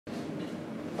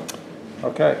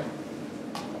Okay.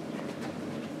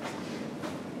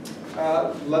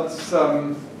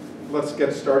 Let's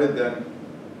get started then.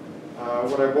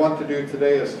 What I want to do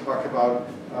today is talk about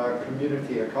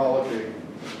community ecology.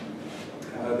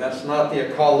 That's not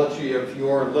the ecology of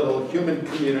your little human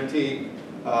community.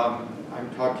 I'm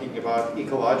talking about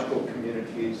ecological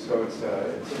communities, so it's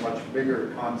a much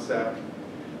bigger concept.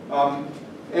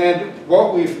 And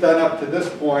what we've done up to this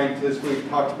point is we've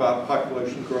talked about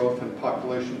population growth and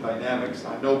population dynamics.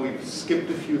 I know we've skipped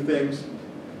a few things.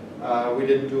 We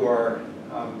didn't do our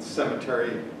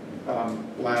cemetery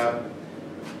lab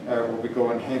where we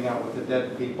go and hang out with the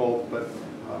dead people, but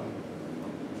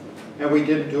and we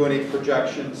didn't do any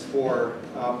projections for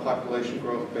population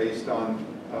growth based on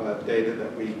data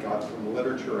that we got from the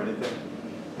literature or anything.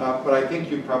 But I think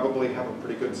you probably have a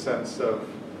pretty good sense of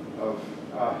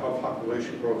how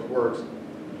population growth works.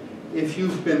 If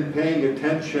you've been paying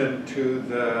attention to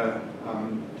the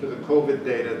COVID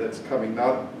data that's coming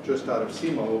not just out of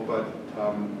CIMO, but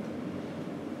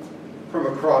from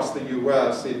across the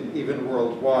U.S., even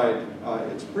worldwide,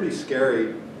 it's pretty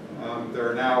scary. There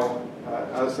are now,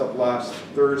 as of last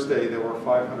Thursday, there were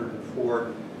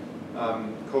 504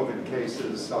 COVID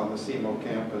cases on the CIMO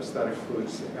campus. That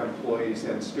includes employees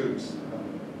and students.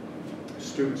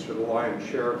 Students are the lion's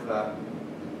share of that.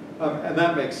 And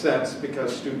that makes sense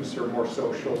because students are more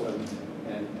social and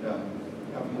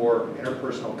have more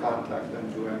interpersonal contact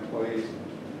than do employees.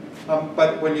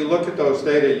 But when you look at those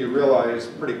data, you realize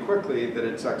pretty quickly that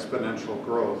it's exponential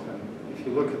growth. And if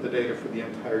you look at the data for the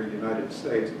entire United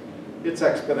States, it's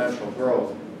exponential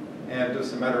growth. And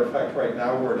as a matter of fact, right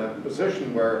now we're in a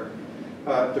position where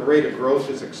the rate of growth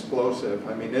is explosive.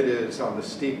 I mean, it is on the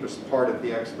steepest part of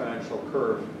the exponential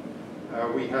curve.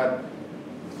 We had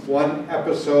one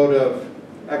episode of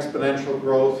exponential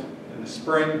growth in the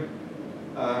spring,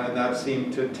 and that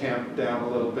seemed to tamp down a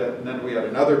little bit. And then we had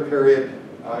another period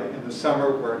in the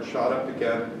summer where it shot up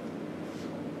again.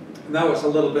 And that was a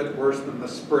little bit worse than the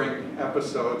spring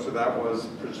episode, so that was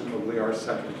presumably our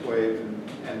second wave.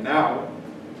 And now,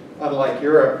 unlike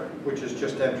Europe, which is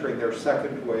just entering their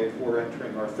second wave, we're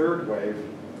entering our third wave.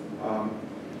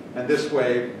 And this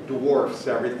wave dwarfs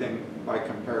everything by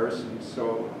comparison.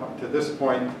 So up to this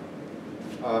point,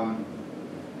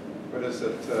 what is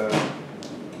it?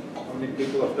 How many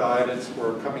people have died?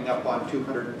 We're coming up on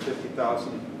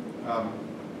 250,000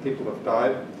 people have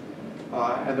died.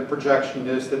 And the projection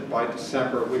is that by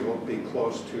December we will be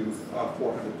close to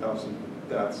 400,000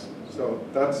 deaths. So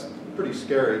that's pretty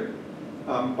scary.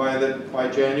 By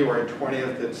January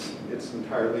 20th, it's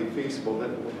entirely feasible that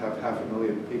we'll have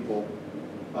 500,000 people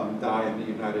die in the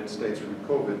United States from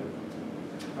COVID.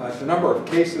 The number of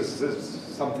cases is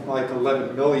something like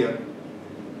 11 million.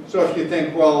 So if you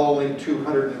think, well, only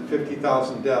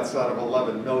 250,000 deaths out of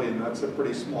 11 million, that's a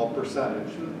pretty small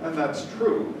percentage. And that's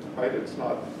true, right? It's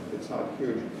not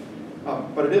huge.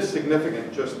 But it is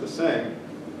significant just the same,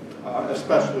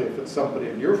 especially if it's somebody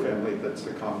in your family that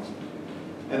succumbs.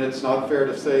 And it's not fair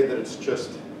to say that it's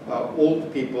just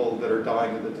old people that are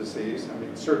dying of the disease. I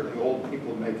mean, certainly old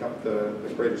people make up the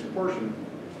greatest portion.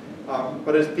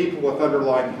 But as people with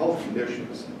underlying health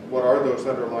conditions, what are those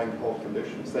underlying health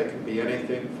conditions? They can be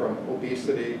anything from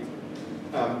obesity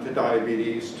to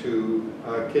diabetes to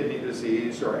kidney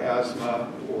disease or asthma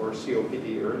or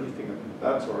COPD or anything of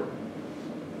that sort.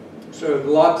 So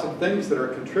lots of things that are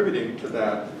contributing to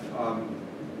that.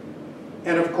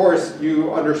 And of course,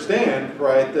 you understand,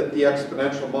 right, that the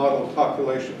exponential model of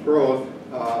population growth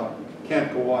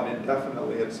can't go on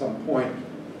indefinitely at some point.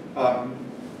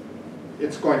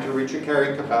 It's going to reach a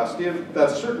carrying capacity, and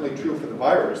that's certainly true for the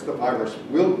virus. The virus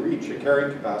will reach a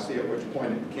carrying capacity, at which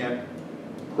point it can't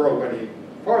grow any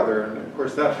farther. And of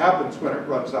course, that happens when it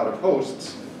runs out of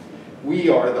hosts. We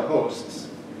are the hosts,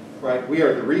 right? We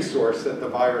are the resource that the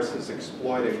virus is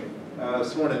exploiting.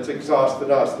 So when it's exhausted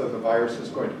us, then the virus is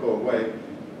going to go away.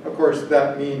 Of course,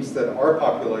 that means that our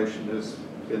population has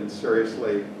been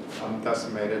seriously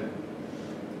decimated.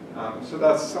 So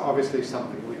that's obviously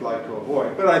something we'd like to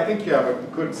avoid. But I think you have a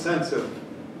good sense of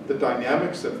the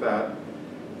dynamics of that.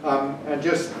 And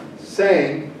just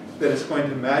saying that it's going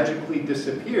to magically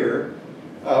disappear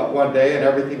one day and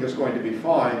everything is going to be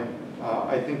fine,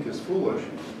 I think is foolish.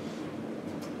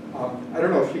 I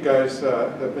don't know if you guys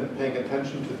have been paying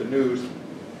attention to the news,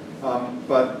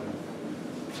 but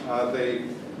the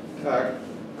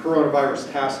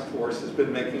coronavirus task force has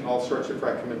been making all sorts of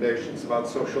recommendations about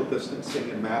social distancing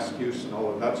and mask use and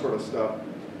all of that sort of stuff.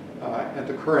 And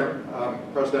the current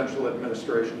presidential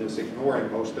administration is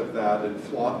ignoring most of that and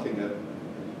flaunting it.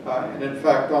 And in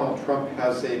fact, Donald Trump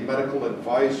has a medical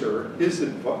advisor, his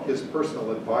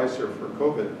personal advisor for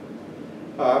COVID,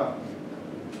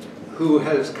 who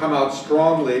has come out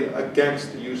strongly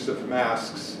against the use of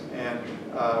masks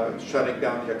and shutting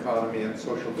down the economy and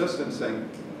social distancing.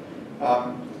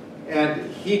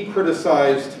 And he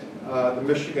criticized the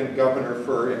Michigan governor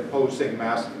for imposing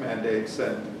mask mandates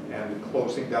and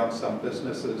closing down some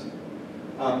businesses,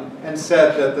 and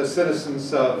said that the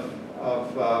citizens of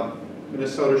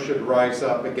Minnesota should rise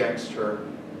up against her.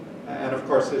 And of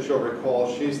course, as you'll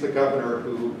recall, she's the governor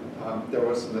who there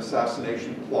was an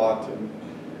assassination plot and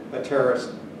a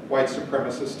terrorist, white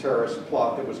supremacist terrorist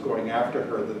plot that was going after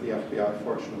her that the FBI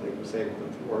fortunately was able to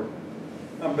thwart.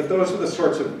 But those are the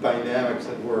sorts of dynamics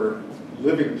that we're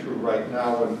living through right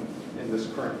now in this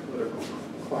current political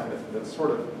climate. That's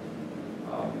sort of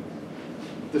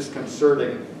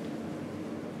disconcerting.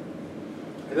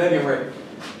 At any rate,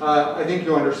 I think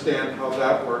you understand how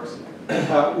that works.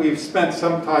 We've spent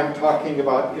some time talking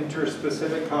about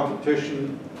interspecific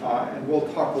competition, and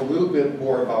we'll talk a little bit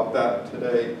more about that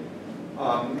today.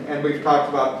 And we've talked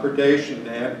about predation,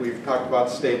 and we've talked about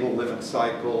stable limit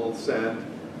cycles, and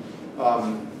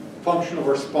functional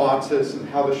responses, and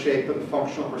how the shape of the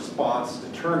functional response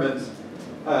determines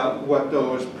what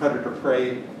those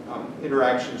predator-prey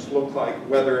interactions look like,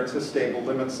 whether it's a stable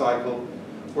limit cycle,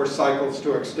 or cycles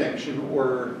to extinction,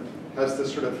 or has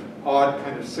this sort of odd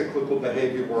kind of cyclical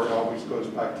behavior where it always goes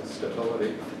back to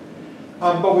stability.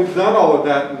 But we've done all of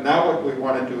that, and now what we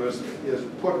want to do is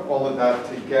put all of that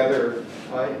together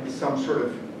in some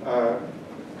sort of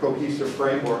cohesive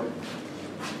framework.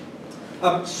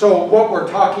 So what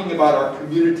we're talking about are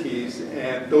communities,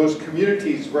 and those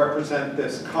communities represent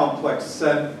this complex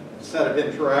set of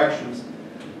interactions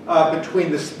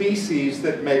between the species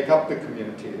that make up the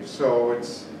community. So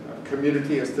it's a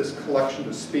community is this collection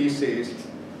of species.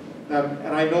 And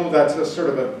I know that's a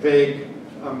sort of a vague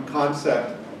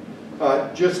concept,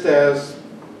 just as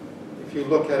if you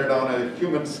look at it on a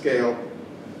human scale,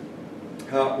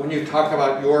 when you talk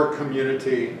about your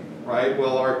community, right,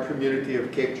 well, our community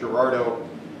of Cape Girardeau,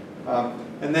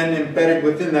 and then embedded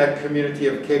within that community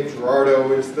of Cape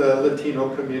Girardeau is the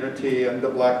Latino community and the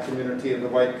black community and the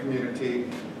white community,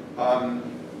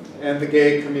 and the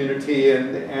gay community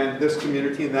and this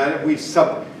community and that. And we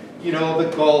you know,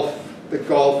 the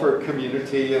golfer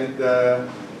community, and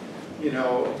you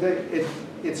know,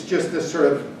 it's just this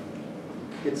sort of,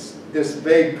 it's this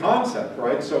vague concept,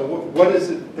 right? So what is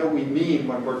it that we mean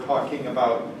when we're talking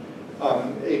about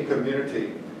a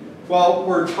community? Well,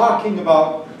 we're talking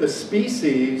about the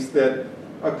species that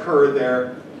occur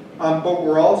there, but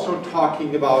we're also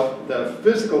talking about the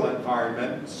physical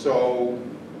environment. So,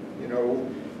 you know,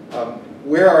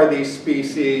 where are these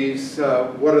species?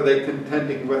 What are they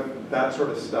contending with? That sort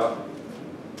of stuff.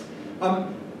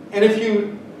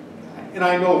 And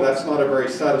I know that's not a very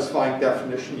satisfying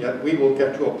definition yet. We will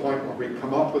get to a point where we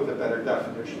come up with a better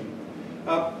definition.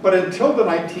 But until the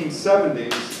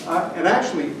 1970s, and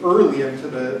actually early into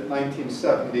the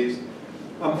 1970s,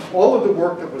 all of the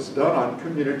work that was done on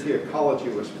community ecology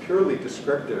was purely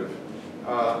descriptive.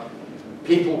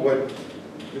 People would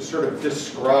sort of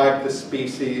describe the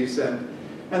species and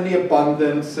the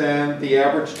abundance and the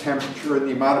average temperature and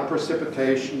the amount of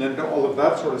precipitation and all of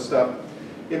that sort of stuff.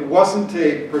 It wasn't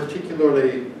a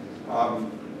particularly, well,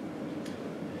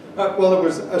 it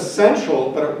was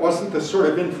essential, but it wasn't the sort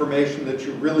of information that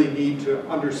you really need to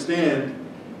understand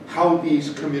how these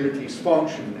communities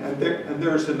function. And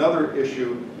there's another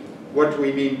issue, what do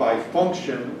we mean by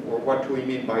function, or what do we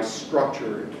mean by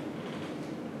structure?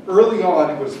 Early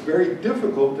on, it was very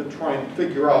difficult to try and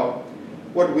figure out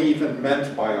what we even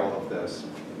meant by all of this,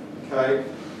 okay?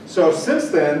 So since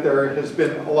then, there has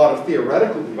been a lot of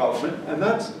theoretical development, and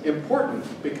that's important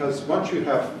because once you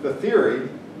have the theory,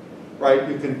 right,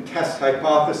 you can test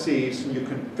hypotheses and you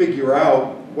can figure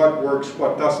out what works,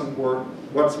 what doesn't work,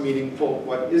 what's meaningful,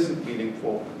 what isn't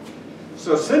meaningful.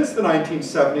 So since the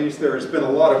 1970s, there has been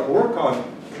a lot of work on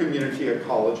community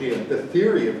ecology and the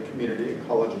theory of community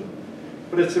ecology,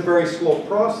 but it's a very slow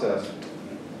process.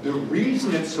 The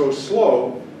reason it's so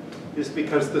slow is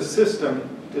because the system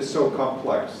is so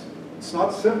complex. It's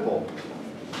not simple.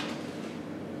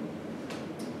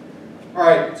 All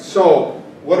right, so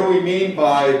what do we mean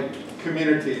by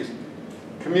communities?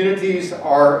 Communities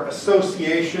are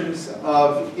associations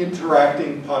of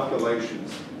interacting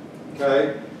populations,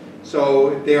 okay?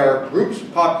 So they are groups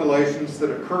of populations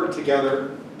that occur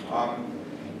together.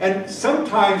 And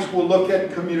sometimes we'll look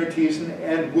at communities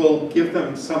and we'll give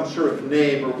them some sort of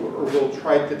name, or we'll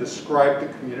try to describe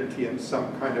the community in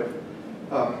some kind of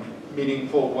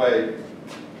meaningful way.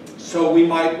 So we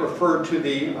might refer to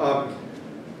the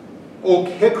Oak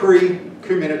Hickory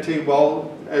community.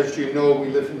 Well, as you know, we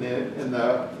live in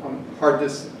the hard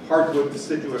hardwood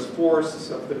deciduous forests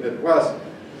of the Midwest.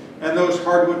 And those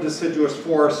hardwood deciduous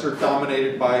forests are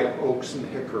dominated by oaks and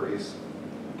hickories.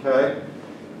 Okay?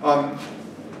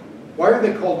 Why are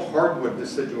they called hardwood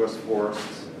deciduous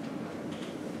forests?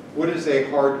 What is a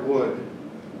hardwood?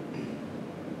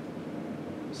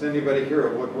 Is anybody here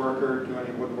a woodworker? Do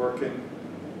any woodworking?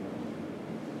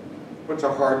 What's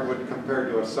a hardwood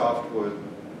compared to a softwood?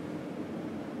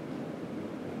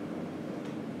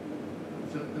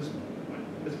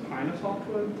 Is pine a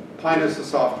softwood? Pine is a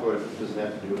softwood. Does it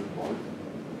have to do with bark?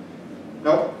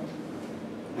 Nope.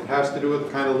 It has to do with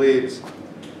the kind of leaves.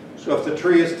 So if the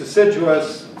tree is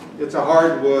deciduous, it's a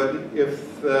hardwood.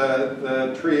 If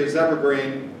the tree is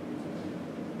evergreen,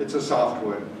 it's a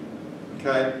softwood.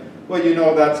 Okay? Well, you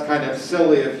know that's kind of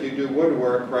silly if you do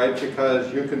woodwork, right?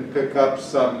 Because you can pick up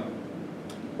some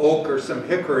oak or some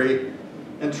hickory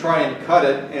and try and cut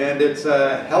it, and it's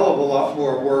a hell of a lot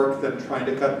more work than trying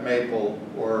to cut maple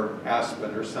or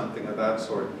aspen or something of that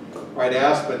sort. Right?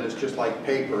 Aspen is just like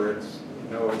paper. It's, you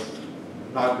know, it's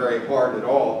not very hard at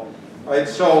all. Right?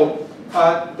 So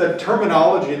the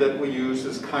terminology that we use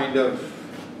is kind of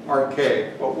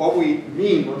archaic. But what we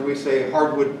mean when we say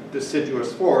hardwood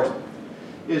deciduous forest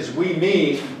is we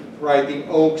mean, right, the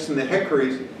oaks and the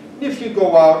hickories. If you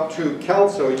go out to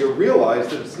Kelso, you'll realize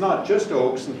that it's not just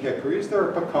oaks and hickories. There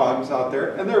are pecans out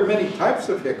there, and there are many types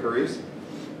of hickories.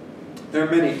 There are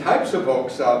many types of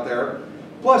oaks out there.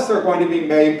 Plus, there are going to be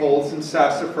maples and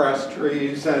sassafras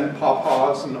trees and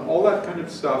pawpaws and all that kind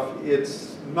of stuff.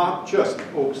 It's not just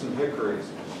oaks and hickories.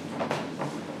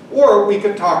 Or we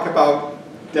could talk about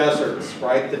deserts,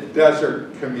 right? The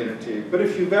desert community. But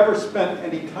if you've ever spent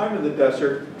any time in the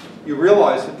desert, you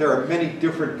realize that there are many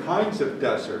different kinds of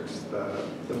deserts.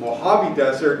 The Mojave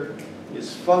Desert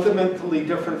is fundamentally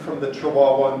different from the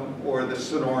Chihuahuan or the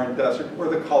Sonoran Desert or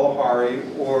the Kalahari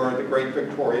or the Great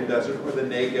Victoria Desert or the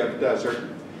Negev Desert.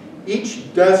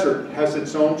 Each desert has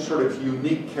its own sort of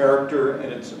unique character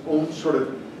and its own sort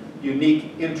of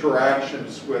unique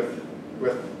interactions with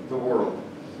the world.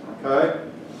 Okay?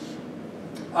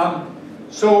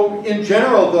 So in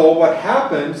general, though, what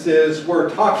happens is we're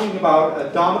talking about a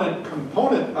dominant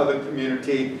component of the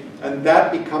community, and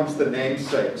that becomes the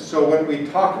namesake. So when we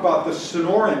talk about the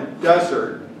Sonoran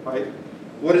Desert, right,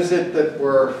 what is it that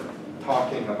we're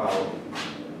talking about?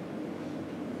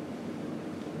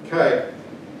 Okay,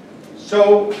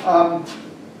 so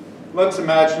let's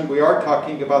imagine we are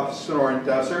talking about the Sonoran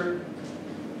Desert.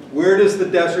 Where does the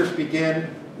desert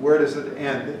begin? Where does it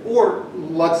end? Or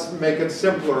let's make it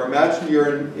simpler. Imagine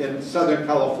you're in Southern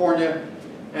California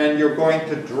and you're going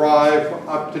to drive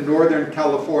up to Northern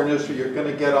California, so you're going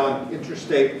to get on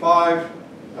Interstate 5,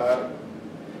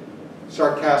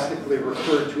 sarcastically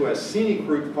referred to as Scenic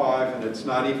Route 5, and it's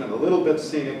not even a little bit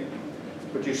scenic.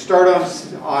 But you start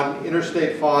on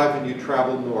Interstate 5 and you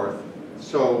travel north.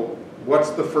 So what's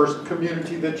the first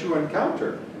community that you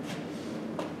encounter?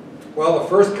 Well, the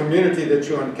first community that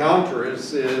you encounter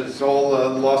is all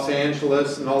Los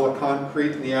Angeles and all the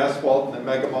concrete and the asphalt and the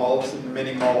mega malls and the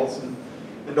mini malls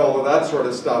and all of that sort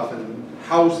of stuff, and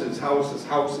houses, houses,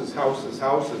 houses, houses,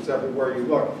 houses everywhere you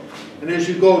look. And as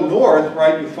you go north,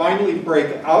 right, you finally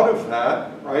break out of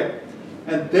that, right?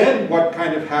 And then what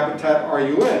kind of habitat are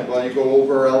you in? Well, you go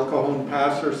over El Cajon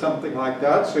Pass or something like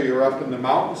that, so you're up in the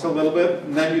mountains a little bit,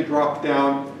 and then you drop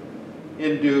down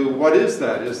into, what is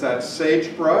that? Is that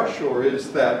sagebrush or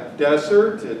is that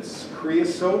desert? It's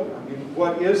creosote? I mean,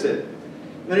 what is it?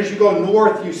 Then as you go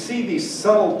north, you see these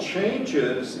subtle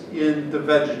changes in the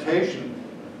vegetation,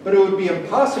 but it would be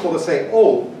impossible to say,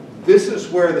 oh, this is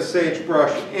where the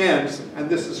sagebrush ends and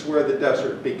this is where the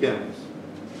desert begins.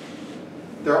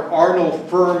 There are no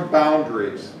firm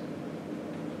boundaries.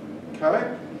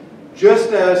 Okay?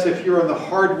 Just as if you're in the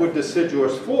hardwood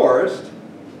deciduous forest,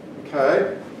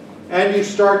 okay, and you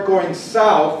start going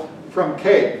south from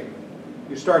Cape.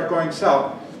 You start going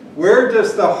south. Where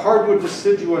does the hardwood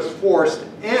deciduous forest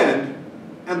end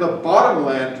and the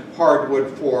bottomland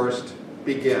hardwood forest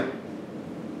begin?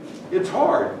 It's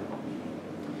hard.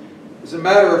 As a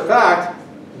matter of fact,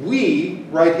 we,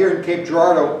 right here in Cape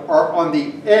Girardeau, are on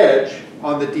the edge,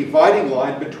 on the dividing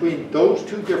line between those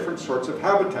two different sorts of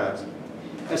habitats.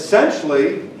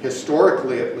 Essentially,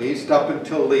 historically at least, up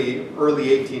until the early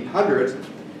 1800s,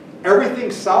 everything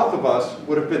south of us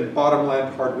would have been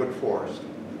bottomland hardwood forest.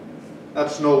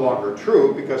 That's no longer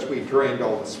true because we drained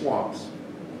all the swamps.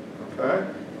 Okay?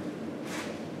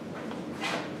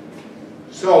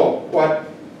 So what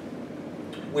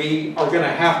we are going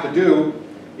to have to do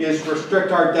is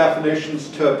restrict our definitions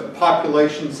to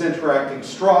populations interacting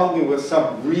strongly with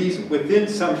within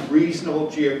some reasonable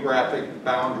geographic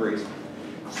boundaries.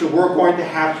 So we're going to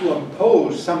have to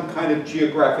impose some kind of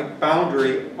geographic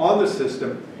boundary on the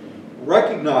system,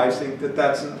 recognizing that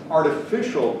that's an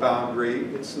artificial boundary.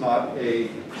 It's not a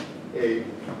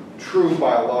true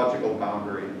biological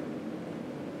boundary.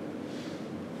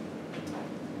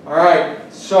 All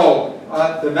right, so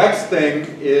the next thing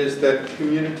is that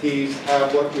communities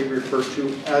have what we refer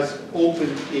to as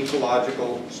open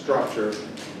ecological structure.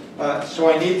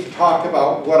 So I need to talk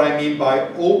about what I mean by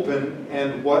open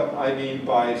and what I mean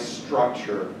by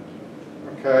structure.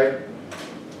 Okay?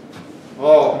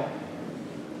 Oh,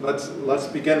 let's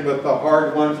begin with the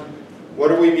hard one. What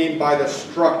do we mean by the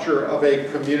structure of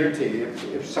a community?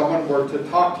 If someone were to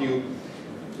talk to you,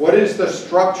 what is the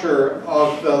structure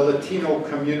of the Latino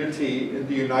community in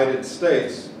the United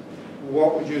States?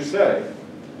 What would you say?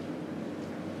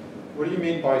 What do you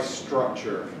mean by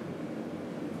structure?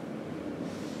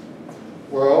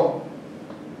 Well,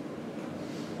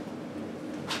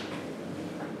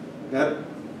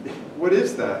 what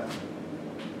is that?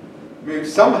 I mean,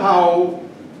 somehow,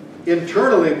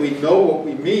 internally, we know what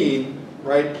we mean,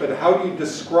 right? But how do you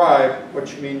describe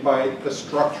what you mean by the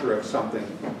structure of something?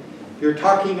 If you're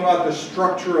talking about the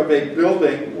structure of a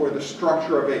building or the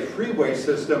structure of a freeway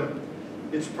system,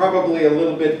 it's probably a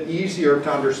little bit easier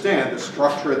to understand. The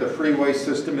structure of the freeway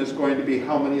system is going to be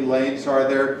how many lanes are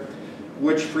there,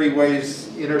 which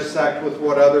freeways intersect with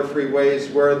what other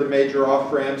freeways, where are the major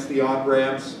off-ramps, the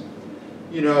on-ramps.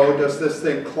 You know, does this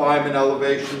thing climb in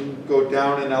elevation, go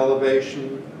down in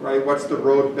elevation, right? What's the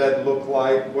road bed look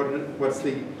like? What's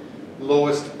the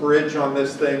lowest bridge on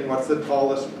this thing? What's the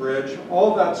tallest bridge?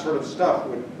 All that sort of stuff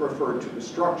would refer to the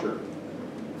structure.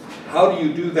 How do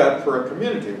you do that for a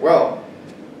community? Well,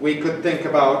 we could think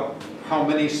about how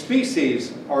many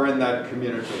species are in that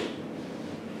community.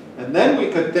 And then we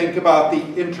could think about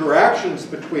the interactions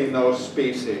between those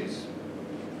species.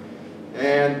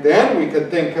 And then we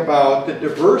could think about the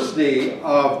diversity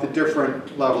of the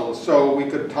different levels. So we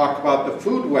could talk about the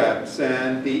food webs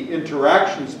and the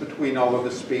interactions between all of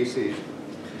the species.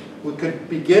 We could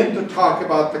begin to talk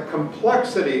about the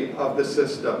complexity of the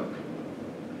system.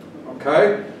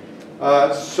 Okay?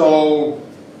 So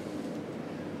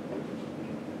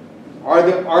are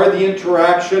the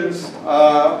interactions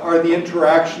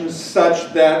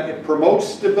such that it promotes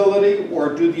stability,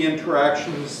 or do the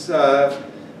interactions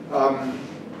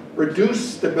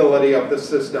reduce stability of the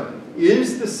system?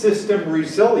 Is the system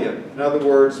resilient? In other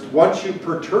words, once you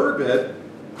perturb it,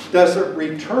 does it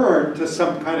return to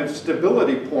some kind of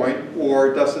stability point,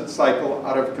 or does it cycle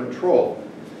out of control?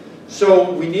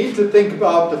 So we need to think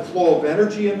about the flow of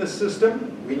energy in the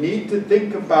system. We need to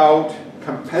think about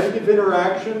competitive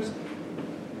interactions.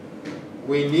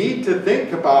 We need to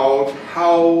think about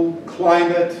how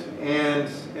climate and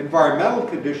environmental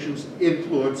conditions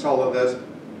influence all of this.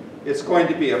 It's going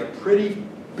to be a pretty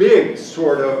big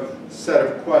sort of set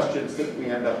of questions that we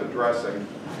end up addressing.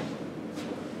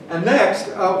 And next,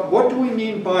 what do we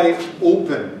mean by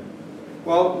open?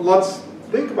 Well, let's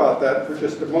think about that for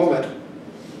just a moment.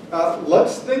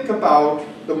 Let's think about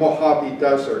the Mojave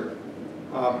Desert.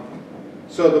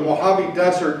 So the Mojave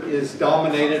Desert is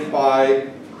dominated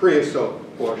by creosote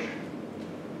bush.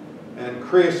 And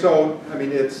creosote, I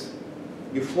mean,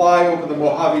 you fly over the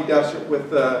Mojave Desert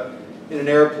in an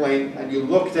airplane, and you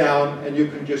look down and you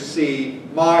can just see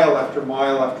mile after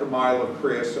mile after mile of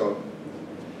creosote.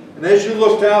 And as you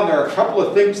look down, there are a couple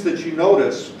of things that you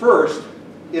notice. First,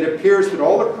 it appears that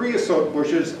all the creosote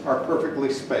bushes are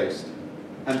perfectly spaced,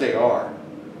 and they are.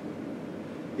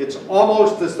 It's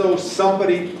almost as though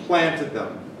somebody planted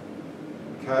them.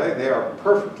 Okay, they are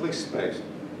perfectly spaced.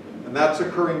 And that's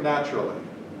occurring naturally.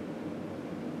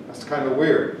 That's kind of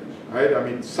weird, right? I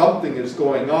mean, something is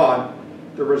going on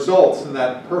that results in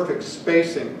that perfect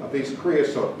spacing of these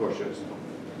creosote bushes.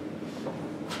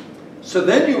 So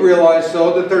then you realize,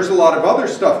 though, that there's a lot of other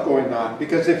stuff going on,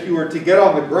 because if you were to get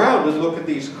on the ground and look at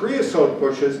these creosote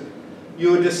bushes,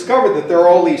 you would discover that there are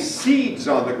all these seeds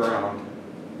on the ground.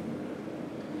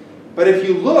 But if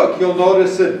you look, you'll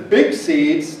notice that big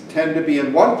seeds tend to be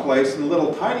in one place and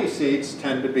little tiny seeds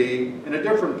tend to be in a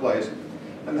different place.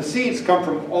 And the seeds come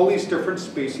from all these different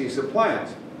species of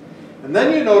plants. And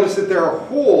then you notice that there are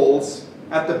holes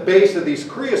at the base of these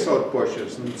creosote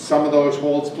bushes. And some of those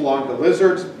holes belong to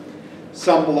lizards,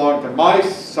 some belong to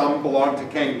mice, some belong to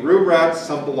kangaroo rats,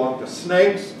 some belong to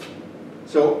snakes.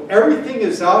 So everything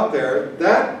is out there.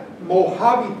 That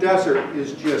Mojave Desert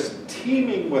is just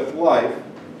teeming with life.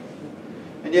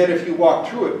 And yet if you walk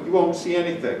through it, you won't see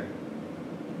anything.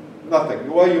 Nothing.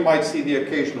 Well, you might see the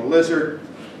occasional lizard,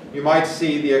 you might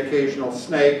see the occasional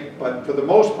snake, but for the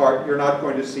most part, you're not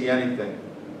going to see anything.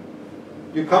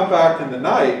 You come back in the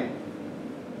night,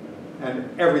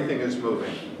 and everything is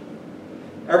moving.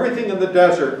 Everything in the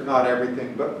desert, not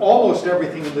everything, but almost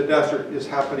everything in the desert is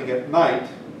happening at night,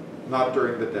 not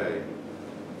during the day.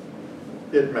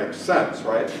 It makes sense,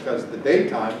 right? Because the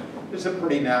daytime is a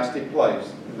pretty nasty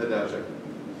place in the desert.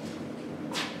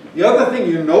 The other thing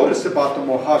you notice about the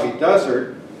Mojave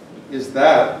Desert is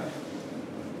that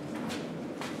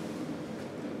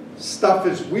stuff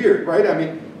is weird, right? I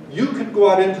mean, you could go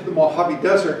out into the Mojave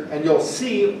Desert and you'll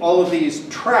see all of these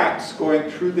tracks going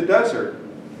through the desert.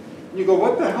 And you go,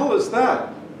 what the hell is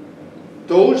that?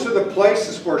 Those are the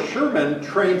places where Sherman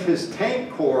trained his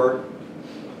tank corps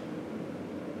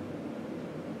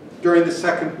during the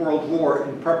Second World War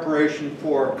in preparation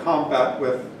for combat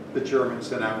with the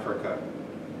Germans in Africa.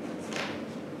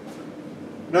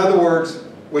 In other words,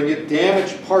 when you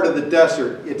damage part of the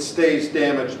desert, it stays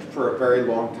damaged for a very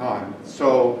long time.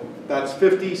 So that's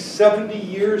 50, 70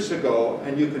 years ago,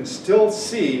 and you can still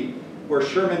see where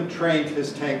Sherman trained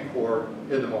his tank corps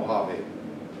in the Mojave.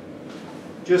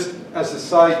 Just as a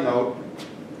side note,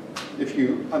 if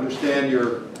you understand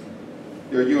your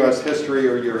U.S. history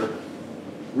or your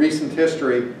recent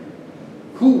history,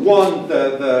 who won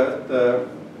the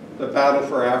battle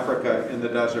for Africa in the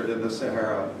desert, in the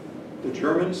Sahara? The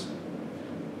Germans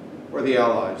or the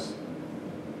Allies?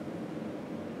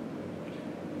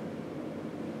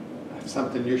 That's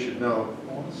something you should know.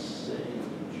 I want to say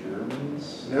the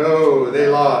Germans. No, they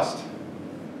lost.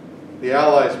 The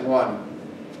Allies won.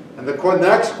 And the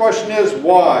next question is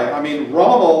why? I mean,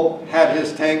 Rommel had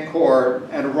his tank corps,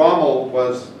 and Rommel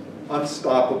was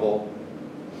unstoppable.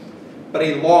 But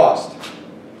he lost.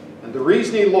 And the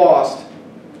reason he lost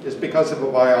is because of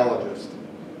a biologist.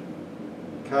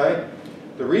 Okay?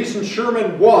 The reason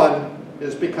Sherman won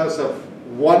is because of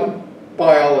one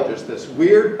biologist, this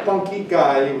weird, funky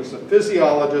guy. He was a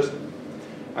physiologist.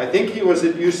 I think he was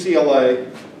at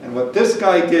UCLA. And what this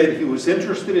guy did, he was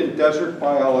interested in desert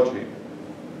biology.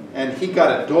 And he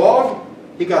got a dog,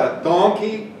 he got a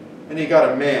donkey, and he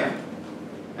got a man.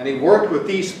 And he worked with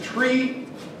these three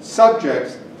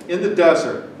subjects in the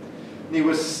desert. And he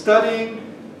was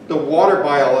studying the water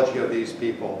biology of these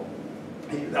people,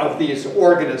 of these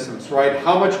organisms, right?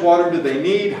 How much water do they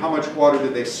need? How much water do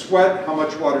they sweat? How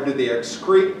much water do they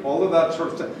excrete? All of that sort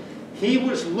of stuff. He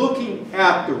was looking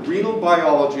at the renal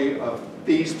biology of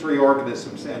these three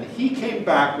organisms, and he came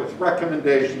back with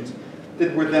recommendations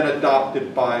that were then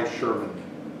adopted by Sherman.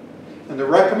 And the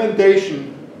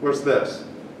recommendation was this: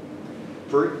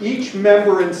 for each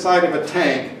member inside of a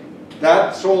tank,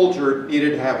 that soldier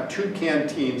needed to have 2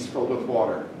 canteens filled with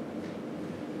water.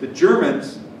 The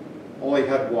Germans only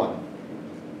had 1.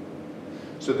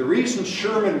 So the reason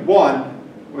Sherman won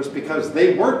was because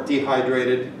they weren't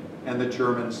dehydrated and the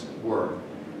Germans were.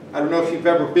 I don't know if you've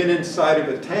ever been inside of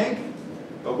a tank,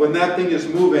 but when that thing is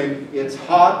moving, it's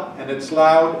hot and it's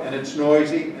loud and it's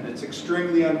noisy and it's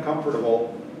extremely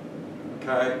uncomfortable,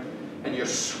 okay? And you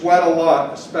sweat a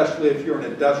lot, especially if you're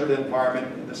in a desert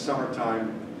environment in the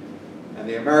summertime. And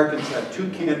the Americans had 2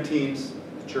 canteens,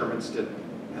 the Germans didn't.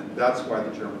 And that's why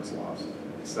the Germans lost.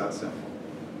 It's that simple.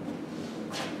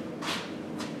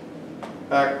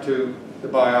 Back to the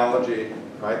biology,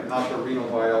 right? Not the renal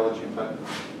biology, but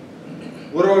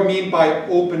what do I mean by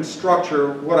open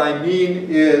structure? What I mean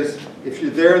is, if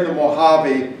you're there in the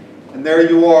Mojave, and there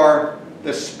you are,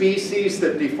 the species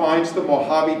that defines the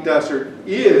Mojave Desert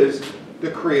is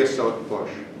the creosote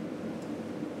bush.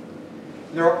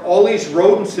 There are all these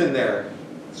rodents in there.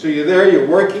 So you're there, you're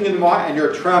working in the Mojave, and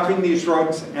you're trapping these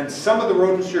rodents, and some of the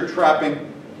rodents you're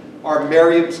trapping are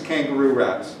Merriam's kangaroo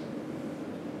rats.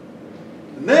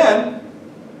 And then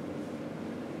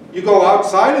you go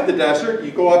outside of the desert,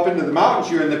 you go up into the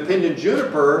mountains, you're in the pinyon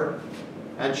juniper,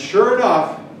 and sure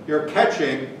enough, you're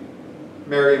catching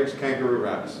Merriam's kangaroo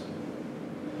rats.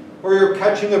 Or you're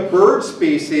catching a bird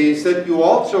species that you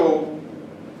also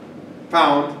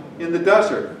found in the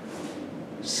desert.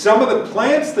 Some of the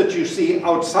plants that you see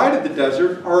outside of the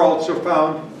desert are also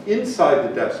found inside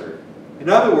the desert. In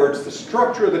other words, the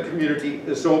structure of the community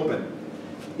is open.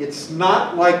 It's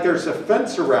not like there's a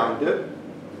fence around it.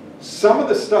 Some of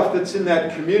the stuff that's in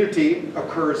that community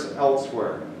occurs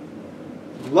elsewhere.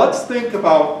 Let's think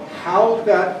about how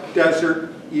that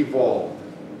desert evolved,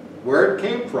 where it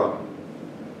came from.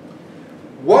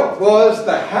 What was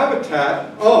the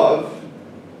habitat of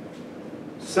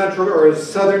Central or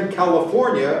Southern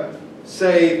California,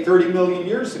 say 30 million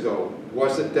years ago?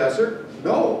 Was it desert?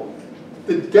 No.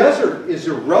 The desert is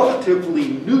a relatively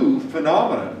new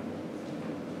phenomenon.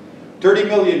 30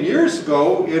 million years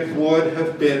ago, it would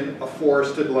have been a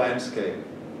forested landscape.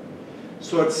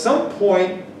 So at some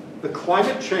point, the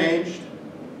climate changed,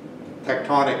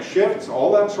 tectonic shifts,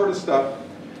 all that sort of stuff.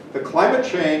 the climate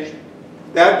changed,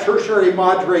 that tertiary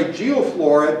madre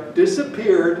geoflora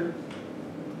disappeared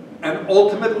and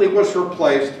ultimately was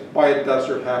replaced by a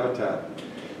desert habitat.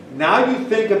 Now you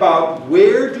think about,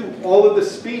 where do all of the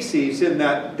species in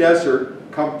that desert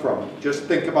come from? Just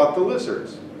think about the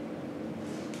lizards.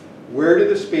 Where do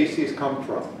the species come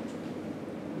from?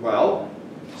 Well,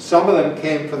 some of them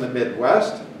came from the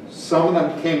Midwest, some of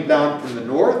them came down from the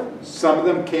north, some of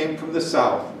them came from the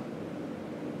south.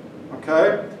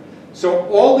 Okay? So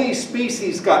all these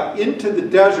species got into the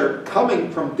desert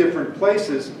coming from different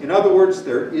places. In other words,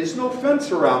 there is no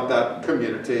fence around that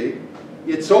community.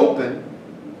 It's open.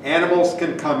 Animals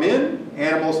can come in,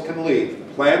 animals can leave.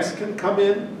 Plants can come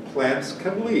in, plants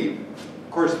can leave.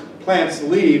 Of course, plants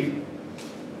leave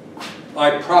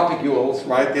by propagules,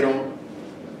 right? They don't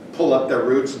pull up their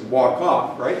roots and walk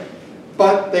off, right?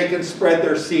 But they can spread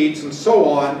their seeds and so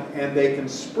on, and they can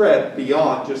spread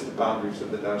beyond just the boundaries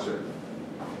of the desert.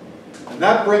 And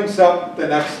that brings up the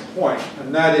next point,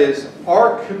 and that is,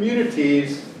 are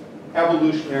communities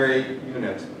evolutionary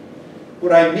units?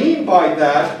 What I mean by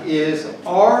that is,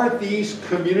 are these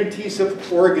communities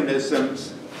of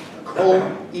organisms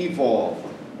co-evolved?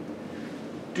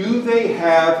 Do they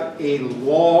have a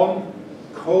long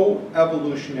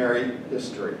co-evolutionary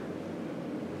history?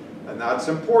 And that's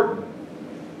important.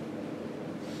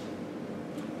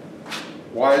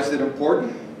 Why is it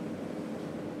important?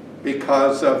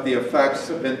 Because of the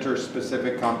effects of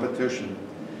interspecific competition.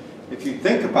 If you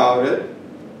think about it,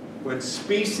 when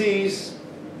species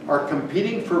are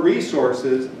competing for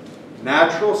resources,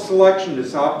 natural selection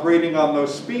is operating on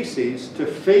those species to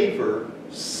favor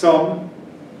some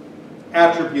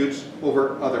attributes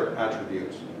over other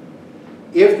attributes.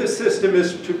 If the system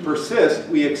is to persist,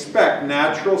 we expect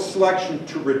natural selection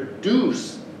to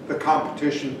reduce the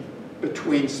competition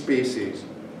between species.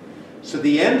 So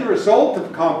the end result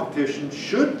of competition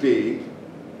should be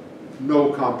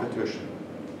no competition.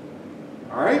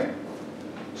 All right?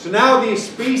 So now these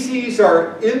species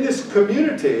are in this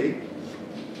community.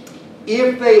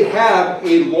 If they have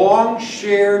a long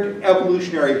shared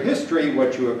evolutionary history,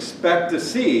 what you expect to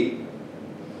see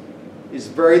is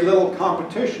very little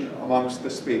competition amongst the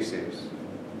species.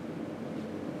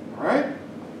 All right?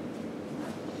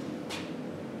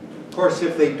 Of course,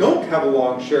 if they don't have a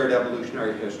long shared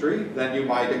evolutionary history, then you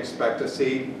might expect to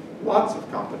see lots of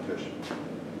competition.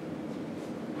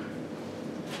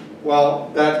 Well,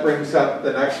 that brings up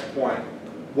the next point.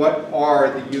 What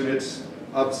are the units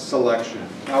of selection?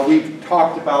 Now, we've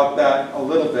talked about that a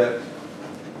little bit,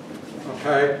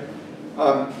 okay?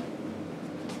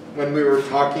 When we were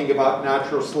talking about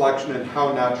natural selection and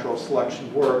how natural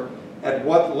selection works, at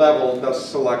what level does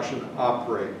selection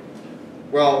operate?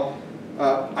 Well,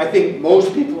 I think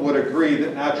most people would agree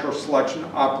that natural selection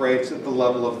operates at the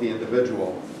level of the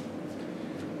individual.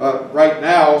 Right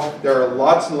now, there are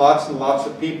lots and lots and lots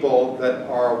of people that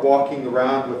are walking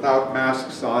around without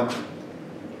masks on.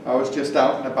 I was just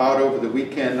out and about over the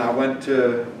weekend. I went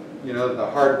to,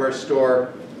 the hardware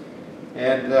store,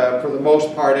 and for the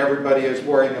most part, everybody is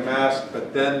wearing a mask.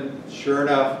 But then, sure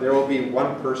enough, there will be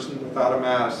one person without a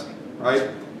mask, right?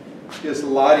 Just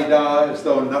la-di-da, as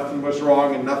though nothing was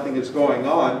wrong and nothing is going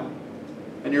on.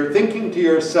 And you're thinking to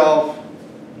yourself,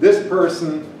 this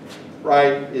person,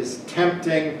 right, is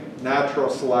tempting natural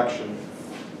selection.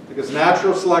 Because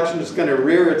natural selection is going to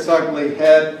rear its ugly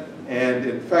head and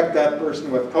infect that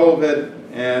person with COVID,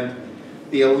 and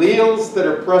the alleles that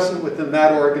are present within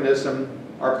that organism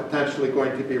are potentially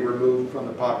going to be removed from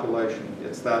the population.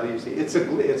 It's that easy. It's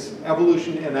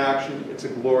evolution in action. It's a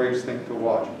glorious thing to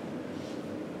watch.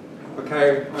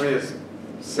 Okay, I mean, it's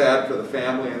sad for the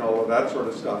family and all of that sort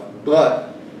of stuff,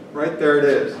 but right there it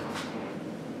is.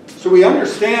 So we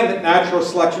understand that natural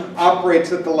selection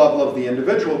operates at the level of the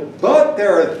individual, but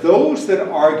there are those that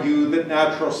argue that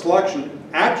natural selection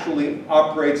actually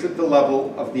operates at the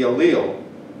level of the allele,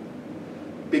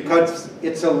 because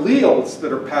it's alleles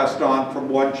that are passed on from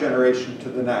one generation to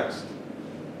the next.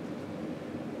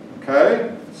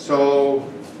 Okay,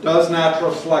 so does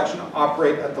natural selection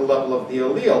operate at the level of the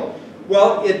allele?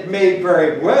 Well, it may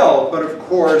very well, but of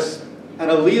course, an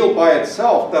allele by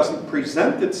itself doesn't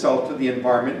present itself to the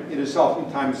environment. It is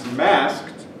oftentimes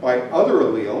masked by other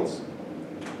alleles.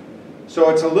 So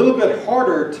it's a little bit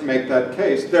harder to make that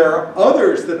case. There are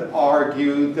others that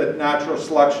argue that natural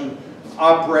selection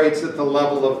operates at the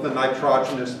level of the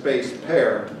nitrogenous base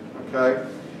pair. Okay?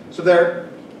 So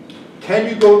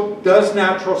does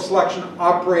natural selection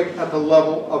operate at the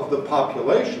level of the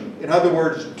population? In other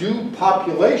words, do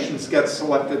populations get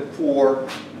selected for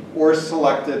or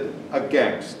selected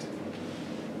against?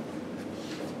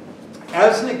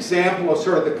 As an example of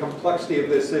sort of the complexity of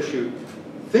this issue,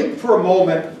 think for a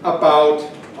moment about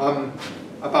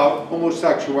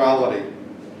homosexuality.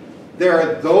 There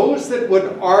are those that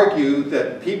would argue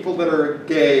that people that are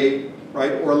gay,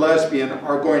 right, or lesbian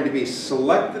are going to be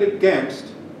selected against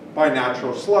by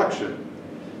natural selection.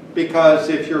 Because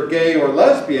if you're gay or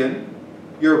lesbian,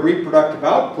 your reproductive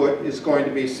output is going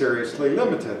to be seriously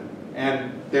limited.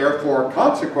 And therefore,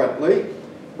 consequently,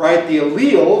 right, the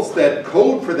alleles that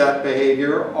code for that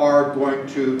behavior are going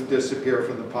to disappear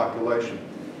from the population.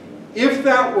 If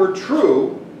that were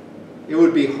true, it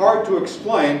would be hard to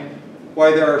explain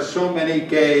why there are so many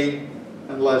gay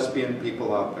and lesbian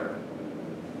people out there.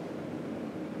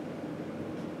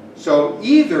 So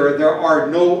either there are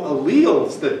no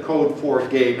alleles that code for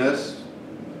gayness,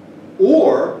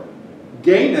 or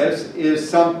gayness is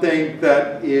something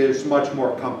that is much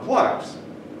more complex.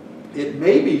 It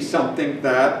may be something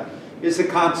that is a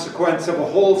consequence of a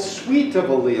whole suite of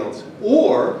alleles,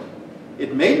 or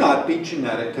it may not be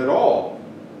genetic at all,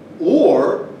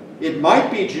 or it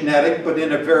might be genetic but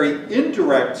in a very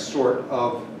indirect sort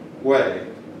of way.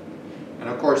 And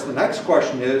of course the next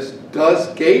question is,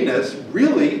 does gayness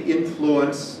really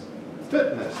influence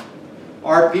fitness?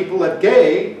 Are people that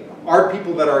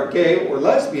are gay or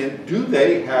lesbian, do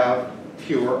they have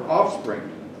fewer offspring?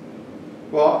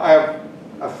 Well, I have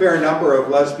a fair number of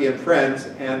lesbian friends,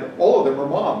 and all of them are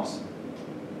moms.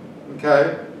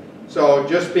 Okay? So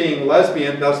just being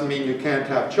lesbian doesn't mean you can't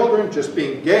have children. Just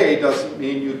being gay doesn't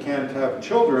mean you can't have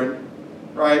children,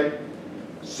 right?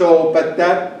 So, but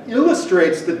that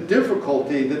illustrates the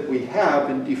difficulty that we have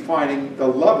in defining the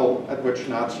level at which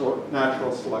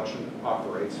natural selection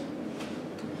operates.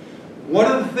 One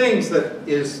of the things that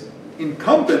is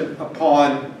incumbent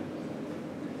upon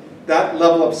that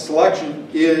level of selection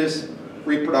is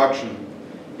reproduction.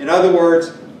 In other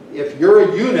words, if you're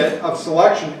a unit of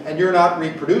selection and you're not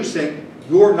reproducing,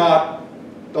 you're not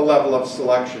the level of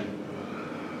selection.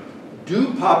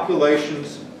 Do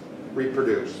populations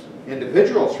reproduce?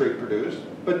 Individuals reproduce,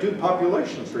 but do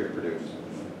populations reproduce?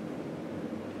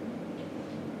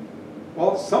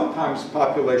 Well, sometimes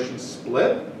populations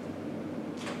split,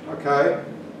 okay?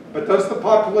 But does the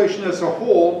population as a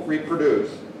whole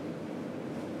reproduce?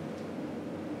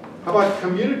 How about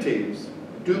communities?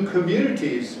 Do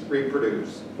communities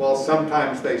reproduce? Well,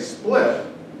 sometimes they split,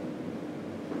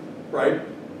 right?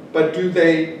 But do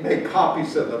they make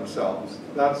copies of themselves?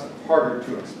 That's harder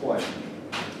to explain.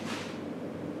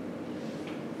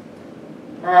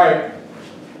 All right.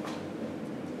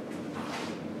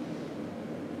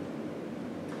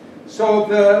 So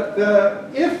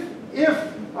if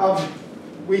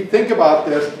we think about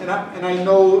this, and I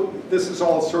know this is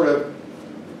all sort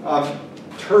of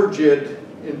turgid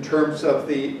in terms of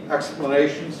the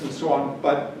explanations and so on,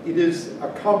 but it is a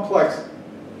complex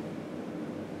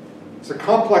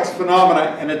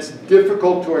phenomenon, and it's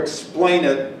difficult to explain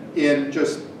it in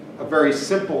just a very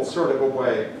simple sort of a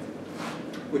way,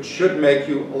 which should make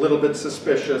you a little bit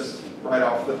suspicious right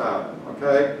off the bat,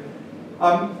 okay?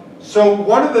 So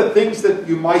one of the things that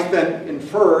you might then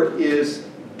infer is,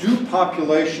 do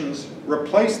populations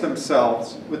replace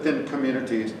themselves within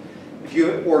communities?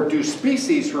 Or do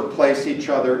species replace each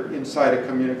other inside a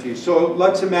community? So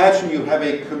let's imagine you have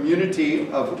a community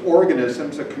of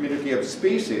organisms, a community of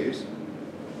species.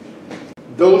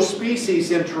 Those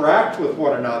species interact with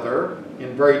one another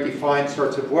in very defined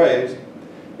sorts of ways.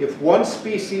 If one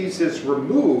species is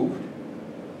removed,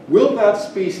 will that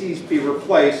species be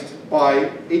replaced by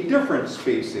a different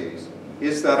species?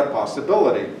 Is that a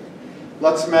possibility?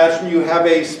 Let's imagine you have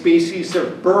a species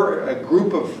of bird, a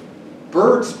group of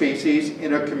bird species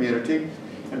in a community,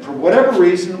 and for whatever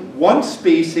reason, one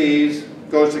species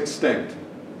goes extinct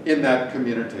in that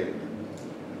community.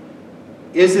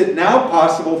 Is it now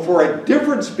possible for a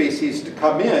different species to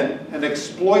come in and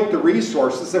exploit the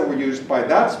resources that were used by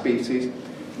that species?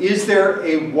 Is there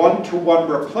a one-to-one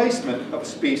replacement of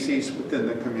species within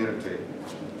the community?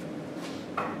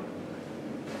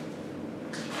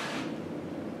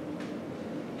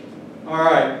 All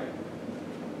right.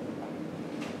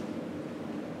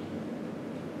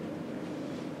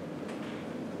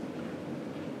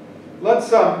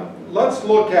 Let's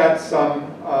look at some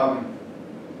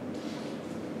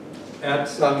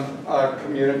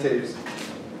communities.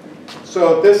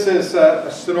 So this is a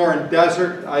Sonoran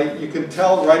Desert. You can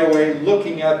tell right away,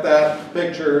 looking at that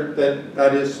picture, that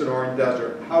that is Sonoran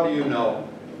Desert. How do you know?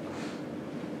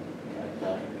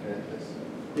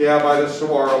 Yeah, by the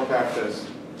saguaro cactus.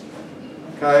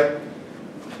 Okay?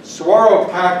 Saguaro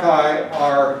cacti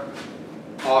are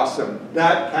awesome.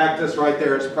 That cactus right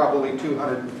there is probably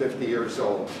 250 years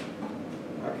old.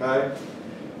 Okay?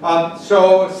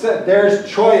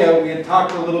 There's cholla. We had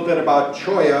talked a little bit about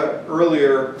cholla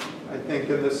earlier, I think,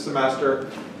 in this semester.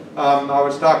 I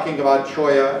was talking about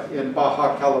cholla in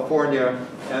Baja California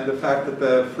and the fact that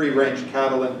the free-range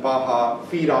cattle in Baja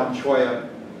feed on cholla.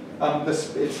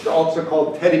 It's also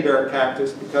called teddy bear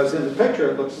cactus because in the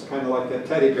picture it looks kind of like a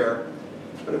teddy bear.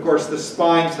 But of course the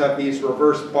spines have these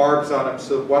reverse barbs on them,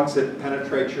 so once it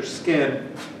penetrates your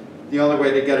skin, the only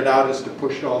way to get it out is to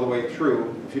push it all the way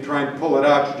through. If you try and pull it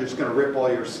out, you're just going to rip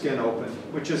all your skin open,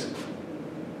 which is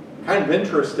kind of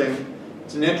interesting.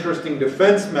 It's an interesting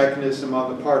defense mechanism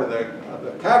on the part of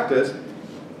the cactus.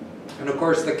 And of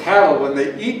course the cattle, when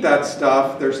they eat that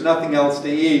stuff, there's nothing else to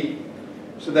eat.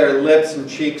 So their lips and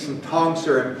cheeks and tongues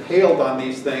are impaled on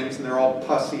these things, and they're all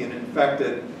pussy and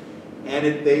infected. And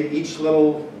each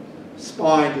little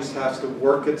spine just has to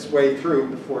work its way through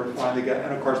before it finally gets,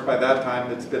 and of course by that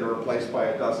time it's been replaced by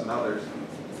a dozen others.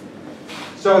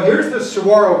 So here's the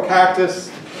saguaro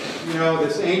cactus, you know,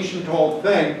 this ancient old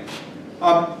thing.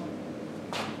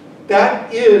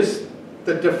 That is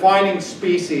the defining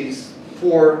species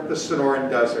for the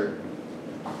Sonoran Desert.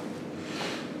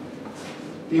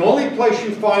 The only place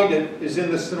you find it is in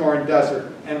the Sonoran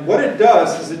Desert. And what it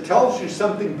does is it tells you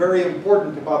something very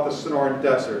important about the Sonoran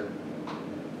Desert.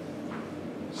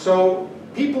 So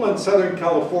people in Southern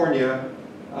California,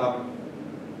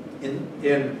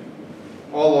 in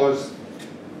all those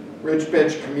rich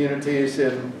bitch communities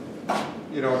in,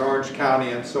 in Orange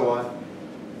County and so on,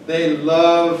 they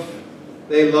love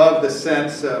the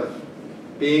sense of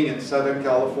being in Southern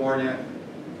California.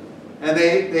 And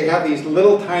they have these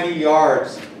little tiny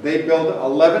yards. They build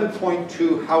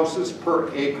 11.2 houses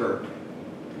per acre.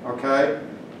 Okay?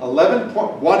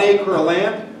 1 acre of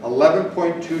land,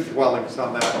 11.2 dwellings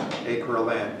on that acre of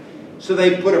land. So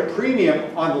they put a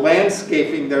premium on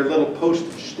landscaping their little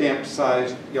postage stamp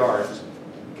sized yards.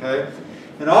 Okay?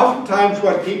 And oftentimes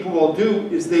what people will do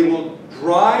is they will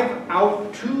drive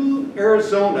out to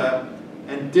Arizona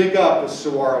and dig up a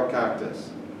saguaro cactus.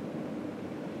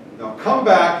 They'll come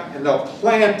back and they'll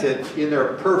plant it in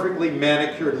their perfectly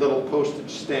manicured little postage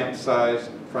stamp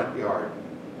sized front yard.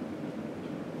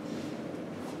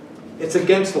 It's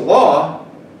against the law,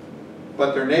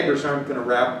 but their neighbors aren't going to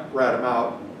rat them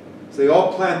out. So they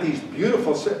all plant these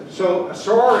beautiful, so a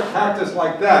saguaro cactus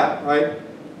like that, right,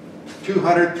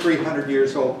 200, 300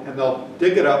 years old, and they'll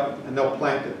dig it up and they'll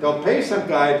plant it. They'll pay some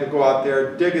guy to go out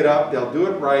there, dig it up, they'll do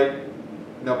it right,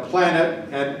 and they'll plant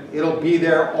it, and it'll be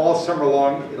there all summer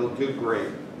long. It'll do great.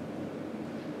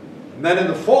 And then in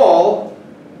the fall,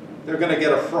 they're going to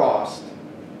get a frost.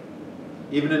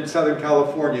 Even in Southern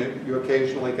California, you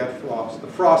occasionally get frost. The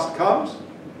frost comes,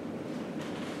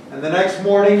 and the next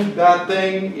morning, that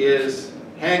thing is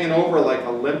hanging over like a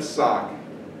limp sock.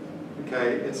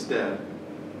 Okay, it's dead.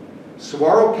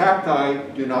 Saguaro cacti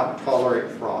do not tolerate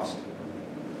frost.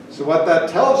 So what that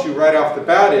tells you right off the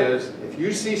bat is, if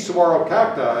you see saguaro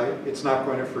cacti, it's not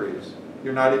going to freeze.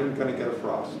 You're not even going to get a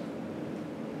frost.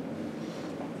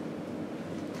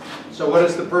 So what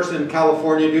does the person in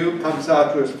California do? Comes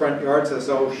out to his front yard and says,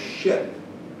 oh shit.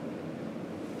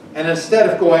 And instead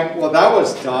of going, well, that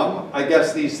was dumb, I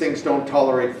guess these things don't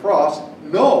tolerate frost.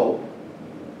 No.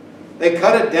 They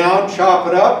cut it down, chop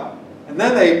it up, and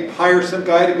then they hire some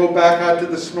guy to go back out to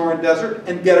the Sonoran Desert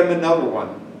and get him another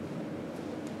one.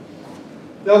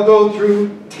 They'll go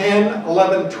through 10,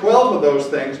 11, 12 of those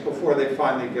things before they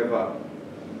finally give up.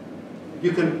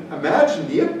 You can imagine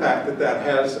the impact that that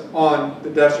has on the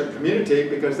desert community,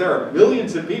 because there are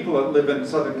millions of people that live in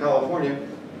Southern California.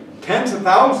 Tens of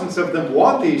thousands of them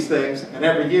want these things, and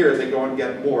every year they go and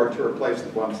get more to replace the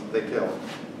ones that they kill.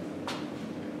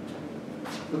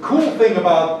 The cool thing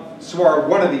about saguaro,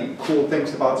 one of the cool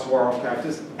things about saguaro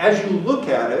cactus, as you look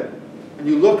at it, and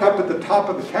you look up at the top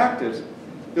of the cactus,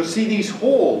 you'll see these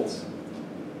holes.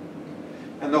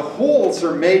 And the holes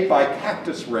are made by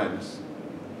cactus wrens.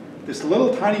 This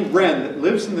little tiny wren that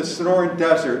lives in the Sonoran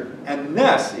Desert and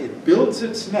nests, it builds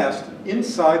its nest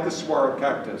inside the saguaro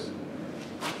cactus.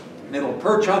 And it'll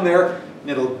perch on there,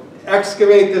 and it'll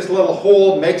excavate this little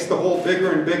hole, makes the hole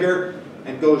bigger and bigger,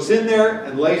 and goes in there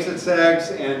and lays its eggs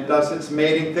and does its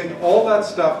mating thing. All that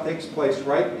stuff takes place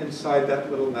right inside that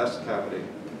little nest cavity.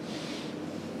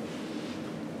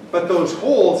 But those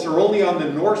holes are only on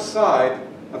the north side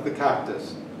of the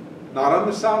cactus, not on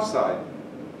the south side.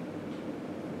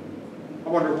 I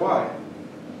wonder why.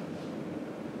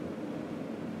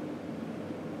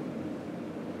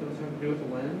 Does it have to do with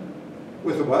wind?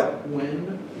 With the what?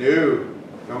 Wind? No.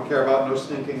 Don't care about no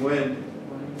stinking wind.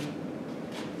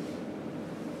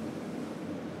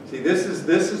 See, this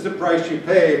is the price you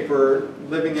pay for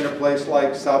living in a place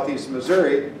like southeast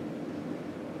Missouri.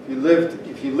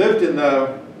 if you lived in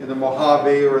the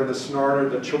Mojave or in the Sonoran or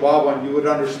the Chihuahuan, you would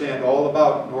understand all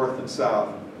about north and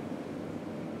south.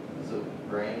 Is it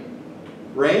rain?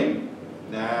 Rain?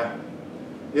 Nah.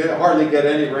 You hardly get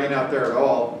any rain out there at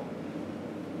all.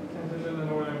 Since it's in the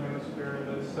northern hemisphere,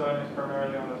 the sun is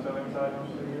primarily on the southern side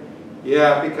most of the year.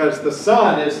 Yeah, because the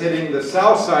sun is hitting the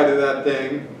south side of that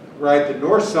thing, right? The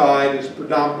north side is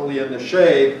predominantly in the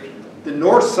shade. The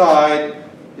north side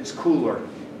is cooler.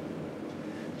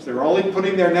 So they're only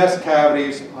putting their nest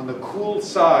cavities on the cool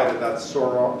side of that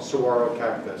saguaro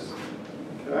cactus.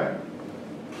 Okay?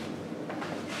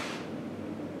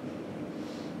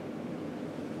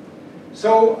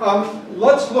 So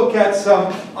let's look at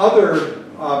some other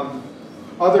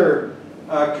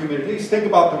communities. Think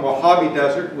about the Mojave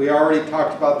Desert. We already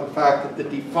talked about the fact that the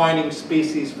defining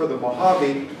species for the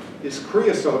Mojave is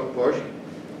creosote bush.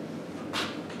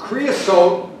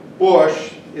 Creosote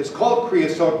bush is called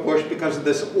creosote bush because of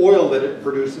this oil that it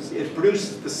produces. It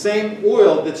produces the same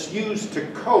oil that's used to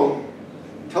coat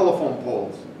telephone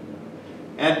poles.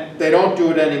 And they don't do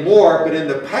it anymore, but in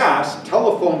the past,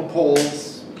 telephone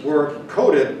poles were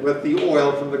coated with the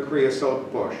oil from the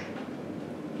creosote bush.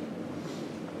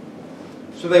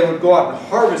 So they would go out and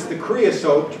harvest the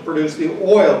creosote to produce the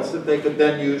oils that they could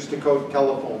then use to coat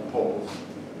telephone poles.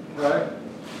 Okay?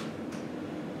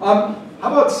 How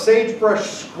about sagebrush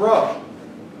scrub?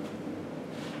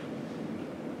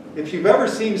 If you've ever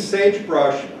seen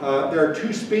sagebrush, there are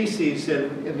two species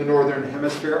in the northern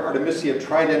hemisphere, Artemisia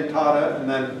tridentata, and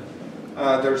then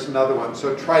there's another one.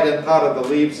 So tridentata, the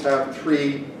leaves have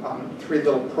three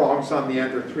little prongs on the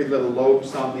end, or three little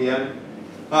lobes on the end.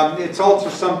 It's also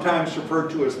sometimes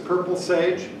referred to as purple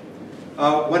sage.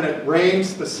 When it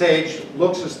rains, the sage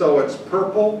looks as though it's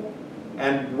purple,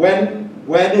 and when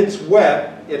it's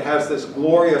wet, it has this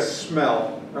glorious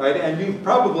smell, right? And you've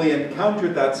probably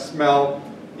encountered that smell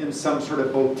in some sort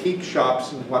of boutique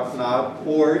shops and whatnot,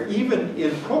 or even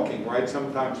in cooking, right?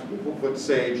 Sometimes people put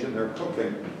sage in their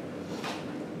cooking.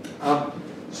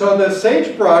 So the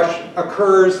sagebrush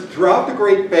occurs throughout the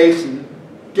Great Basin,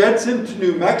 gets into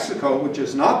New Mexico, which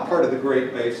is not part of the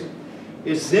Great Basin,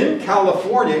 is in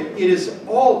California. It is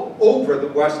all over the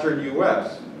western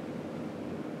U.S.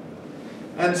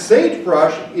 And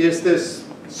sagebrush is this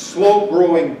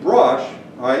slow-growing brush,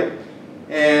 right?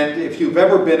 And if you've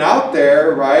ever been out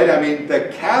there, right, I mean, the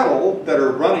cattle that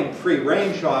are running free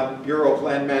range on Bureau of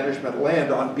Land Management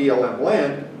land, on BLM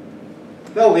land,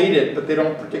 they'll eat it, but they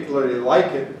don't particularly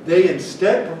like it. They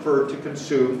instead prefer to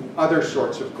consume other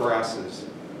sorts of grasses.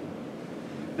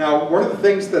 Now, one of the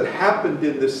things that happened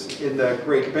in the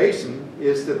Great Basin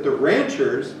is that the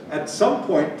ranchers at some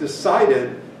point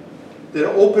decided that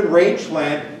open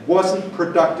rangeland wasn't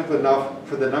productive enough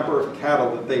for the number of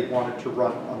cattle that they wanted to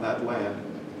run on that land.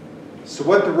 So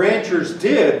what the ranchers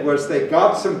did was they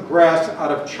got some grass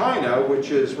out of China,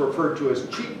 which is referred to as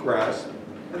cheatgrass,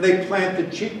 and they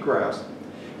planted cheatgrass.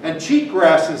 And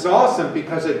cheatgrass is awesome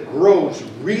because it grows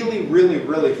really, really,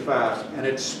 really fast, and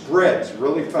it spreads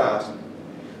really fast.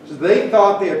 So they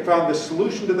thought they had found the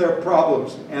solution to their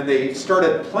problems, and they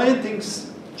started planting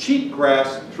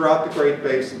cheatgrass throughout the Great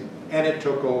Basin, and it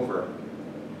took over.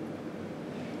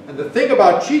 And the thing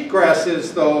about cheatgrass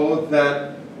is, though,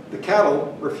 that the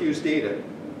cattle refused to eat it.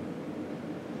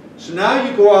 So now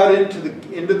you go out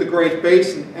into the Great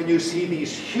Basin and you see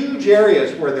these huge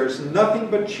areas where there's nothing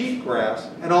but cheatgrass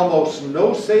and almost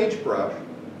no sagebrush.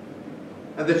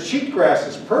 And the cheatgrass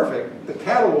is perfect. The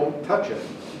cattle won't touch it.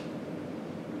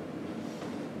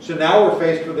 So now we're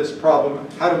faced with this problem.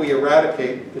 How do we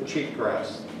eradicate the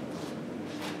cheatgrass?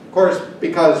 Of course,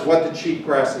 because what the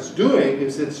cheatgrass is doing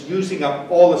is it's using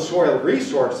up all the soil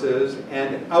resources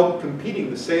and outcompeting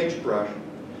the sagebrush.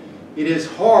 It is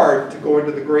hard to go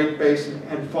into the Great Basin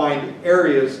and find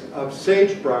areas of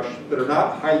sagebrush that are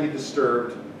not highly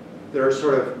disturbed, that are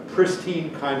sort of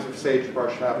pristine kinds of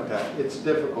sagebrush habitat. It's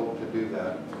difficult to do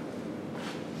that.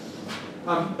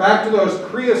 Back to those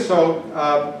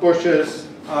creosote bushes,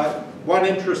 one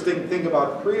interesting thing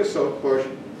about creosote bush,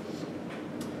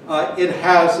 it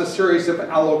has a series of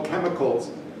allochemicals.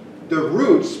 The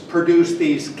roots produce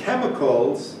these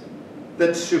chemicals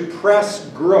that suppress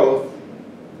growth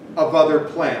of other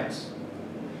plants.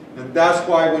 And that's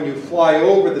why when you fly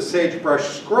over the sagebrush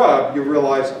scrub, you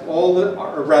realize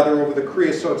or rather over the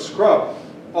creosote scrub,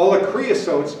 all the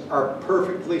creosotes are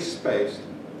perfectly spaced,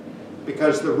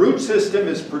 because the root system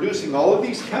is producing all of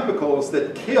these chemicals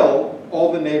that kill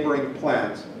all the neighboring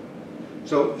plants.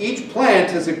 So each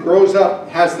plant, as it grows up,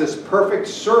 has this perfect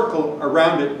circle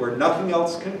around it where nothing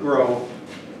else can grow.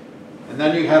 And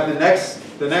then you have the next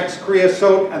the next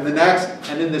creosote, and the next,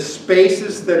 and in the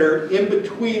spaces that are in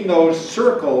between those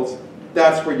circles,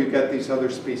 that's where you get these other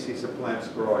species of plants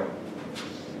growing.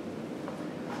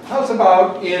 How's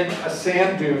about in a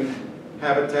sand dune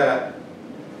habitat?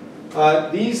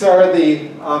 These are the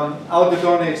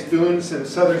Algodones dunes in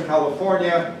Southern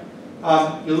California.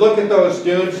 You look at those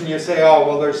dunes and you say, oh,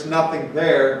 well, there's nothing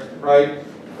there, right?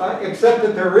 Except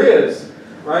that there is,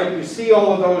 right? You see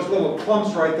all of those little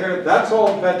clumps right there. That's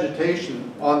all vegetation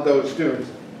on those dunes.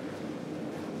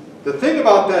 The thing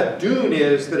about that dune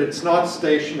is that it's not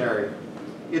stationary.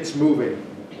 It's moving.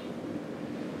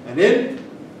 And in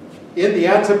the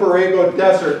Anza Borrego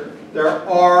Desert, there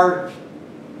are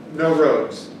no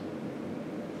roads.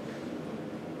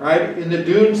 Right? In the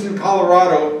dunes in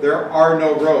Colorado, there are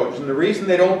no roads. And the reason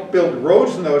they don't build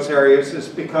roads in those areas is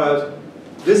because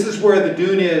this is where the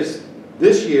dune is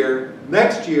this year.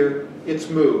 Next year, it's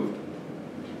moved.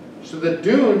 So the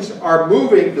dunes are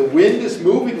moving. The wind is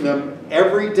moving them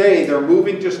every day. They're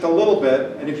moving just a little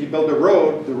bit. And if you build a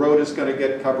road, the road is going to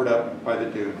get covered up by the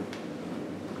dune.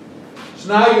 So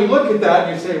now you look at that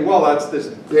and you say, well, that's this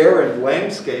barren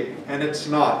landscape, and it's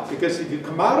not. Because if you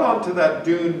come out onto that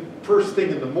dune first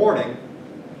thing in the morning,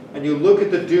 and you look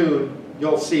at the dune,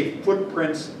 you'll see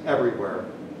footprints everywhere.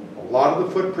 A lot of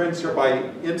the footprints are by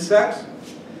insects.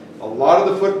 A lot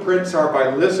of the footprints are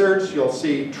by lizards. You'll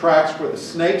see tracks where the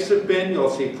snakes have been. You'll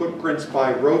see footprints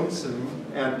by rodents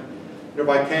and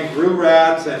by kangaroo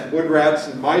rats and wood rats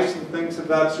and mice and things of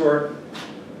that sort.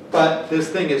 But this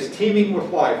thing is teeming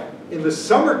with life. In the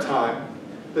summertime,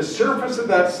 the surface of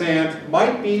that sand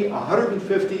might be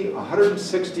 150,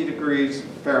 160 degrees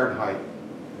Fahrenheit.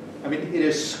 I mean, it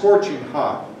is scorching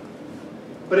hot.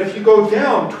 But if you go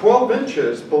down 12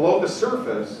 inches below the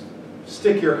surface,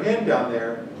 stick your hand down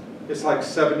there, it's like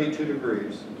 72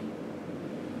 degrees.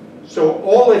 So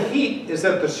all the heat is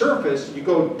at the surface. You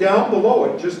go down below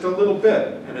it just a little bit,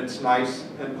 and it's nice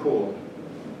and cool.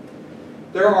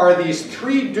 There are these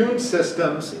 3 dune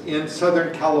systems in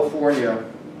Southern California,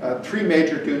 3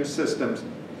 major dune systems.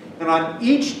 And on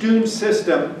each dune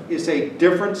system is a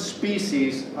different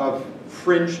species of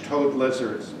fringe-toed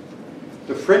lizards.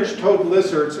 The fringe-toed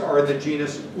lizards are in the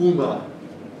genus Uma.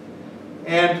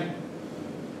 And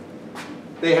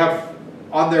they have,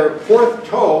 on their 4th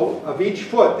toe of each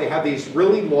foot, they have these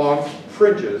really long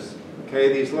fringes,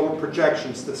 okay, these little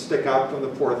projections that stick out from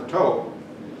the 4th toe.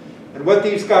 And what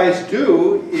these guys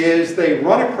do is they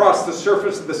run across the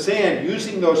surface of the sand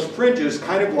using those fringes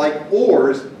kind of like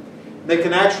oars. They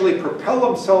can actually propel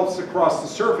themselves across the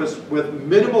surface with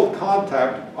minimal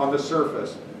contact on the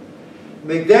surface.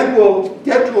 They then will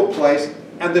get to a place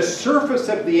and the surface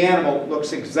of the animal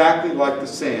looks exactly like the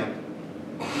sand.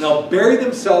 And they'll bury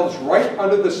themselves right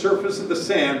under the surface of the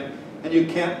sand and you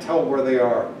can't tell where they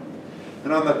are.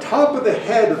 And on the top of the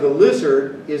head of the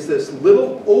lizard is this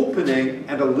little opening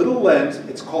and a little lens.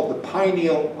 It's called the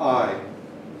pineal eye.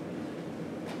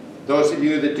 Those of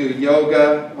you that do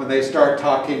yoga, when they start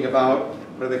talking about,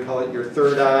 what do they call it, your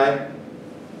third eye?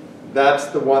 That's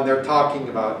the one they're talking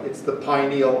about. It's the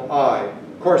pineal eye.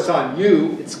 Of course, on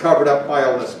you, it's covered up by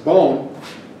all this bone.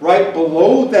 Right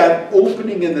below that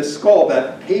opening in the skull,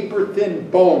 that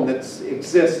paper-thin bone that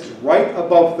exists right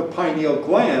above the pineal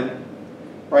gland,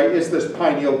 right, is this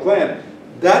pineal gland.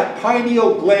 That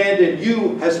pineal gland in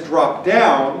you has dropped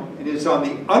down and is on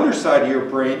the underside of your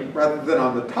brain rather than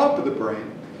on the top of the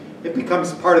brain. It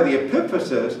becomes part of the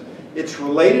epiphysis. It's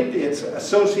related, it's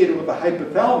associated with the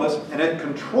hypothalamus, and it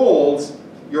controls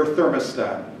your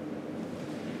thermostat.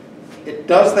 It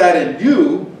does that in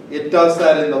you, it does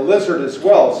that in the lizard as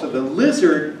well. So the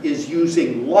lizard is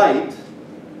using light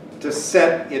to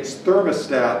set its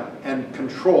thermostat and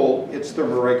control its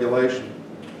thermoregulation.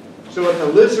 So what the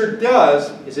lizard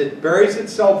does is it buries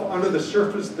itself under the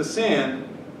surface of the sand.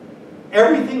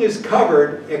 Everything is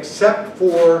covered except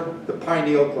for the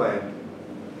pineal gland.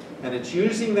 And it's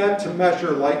using that to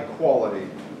measure light quality.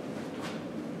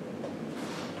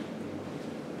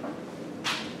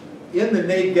 In the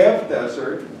Negev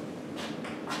desert,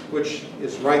 which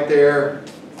is right there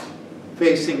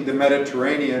facing the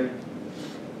Mediterranean,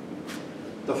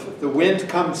 the wind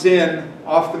comes in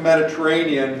off the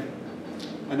Mediterranean,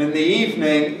 and in the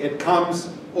evening it comes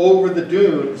over the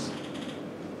dunes.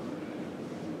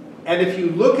 And if you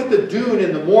look at the dune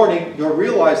in the morning, you'll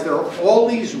realize there are all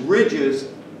these ridges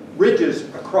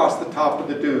across the top of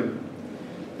the dune.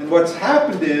 And what's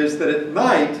happened is that at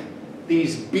night,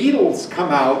 these beetles come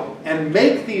out and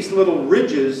make these little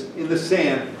ridges in the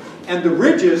sand. And the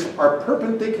ridges are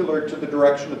perpendicular to the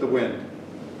direction of the wind.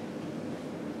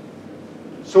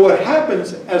 So what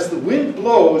happens as the wind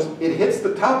blows, it hits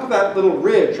the top of that little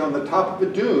ridge on the top of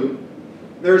the dune,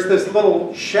 there's this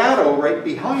little shadow right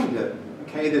behind it,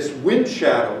 okay, this wind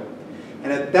shadow.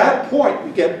 And at that point,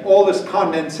 you get all this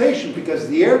condensation because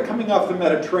the air coming off the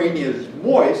Mediterranean is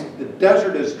moist, the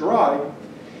desert is dry,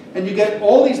 and you get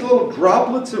all these little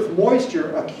droplets of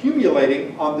moisture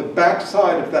accumulating on the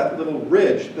backside of that little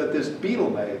ridge that this beetle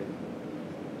made.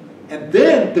 And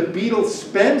then the beetle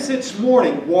spends its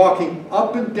morning walking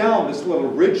up and down this little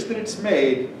ridge that it's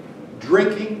made,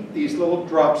 drinking these little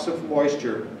drops of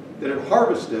moisture that it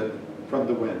harvested from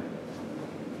the wind.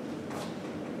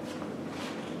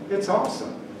 It's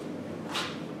awesome.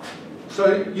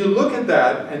 So you look at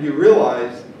that and you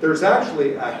realize there's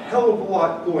actually a hell of a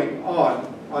lot going on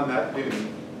that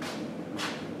dune.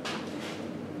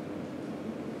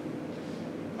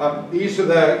 These are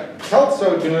the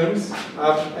Kelso dunes,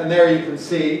 and there you can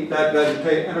see that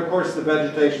vegetation, and of course the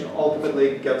vegetation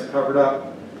ultimately gets covered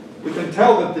up. You can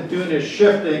tell that the dune is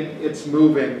shifting, it's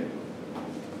moving.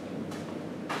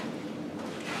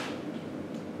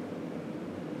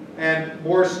 And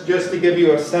more, just to give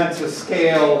you a sense of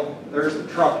scale, there's the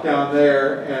truck down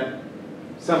there, and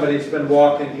somebody's been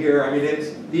walking here. I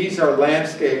mean, these are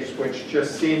landscapes which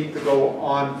just seem to go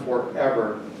on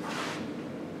forever.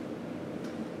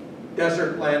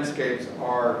 Desert landscapes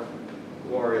are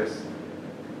glorious.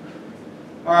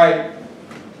 All right.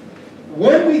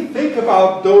 When we think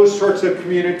about those sorts of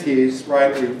communities,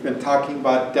 right, we've been talking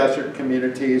about desert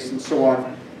communities and so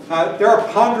on. There are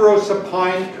ponderosa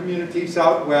pine communities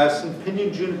out west and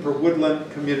pinyon juniper woodland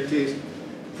communities.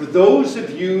 For those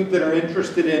of you that are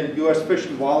interested in U.S. Fish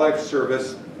and Wildlife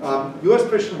Service, U.S.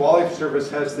 Fish and Wildlife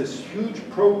Service has this huge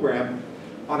program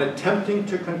on attempting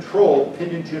to control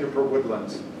pinyon juniper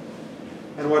woodlands.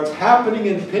 And what's happening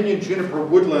in pinyon juniper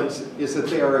woodlands is that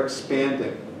they are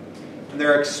expanding. And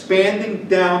they're expanding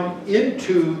down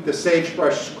into the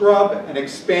sagebrush scrub and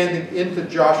expanding into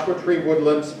Joshua tree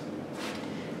woodlands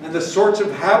and the sorts of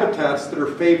habitats that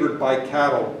are favored by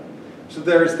cattle. So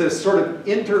there's this sort of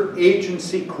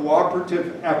interagency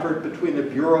cooperative effort between the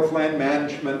Bureau of Land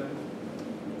Management,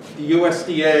 the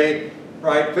USDA,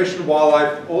 right, Fish and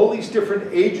Wildlife, all these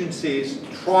different agencies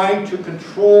trying to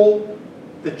control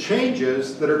the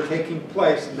changes that are taking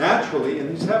place naturally in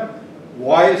these habitats.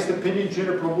 Why is the pinyon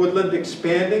juniper woodland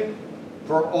expanding?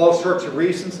 For all sorts of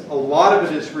reasons. A lot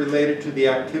of it is related to the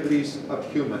activities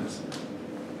of humans.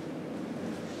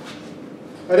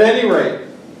 At any rate,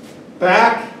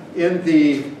 back in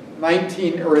the late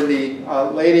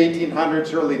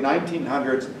 1800s, early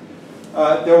 1900s,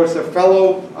 there was a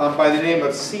fellow by the name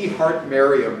of C. Hart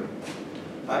Merriam.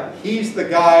 He's the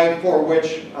guy for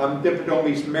which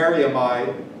Dipodomys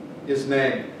merriami is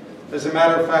named. As a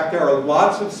matter of fact, there are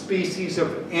lots of species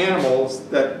of animals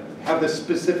that have the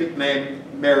specific name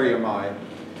merriami.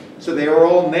 So they are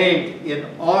all named in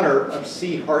honor of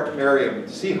C. Hart Merriam.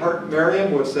 C. Hart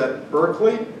Merriam was at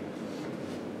Berkeley.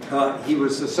 He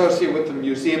was associated with the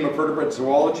Museum of Vertebrate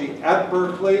Zoology at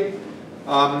Berkeley.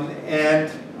 And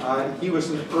he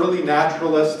was an early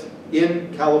naturalist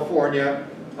in California,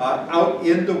 out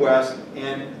in the West,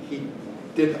 and he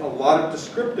did a lot of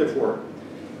descriptive work.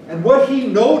 And what he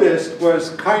noticed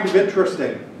was kind of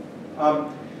interesting.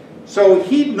 So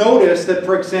he noticed that,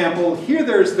 for example, here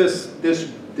there's this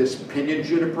pinyon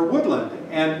juniper woodland,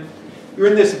 and you're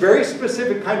in this very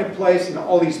specific kind of place, and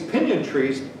all these pinyon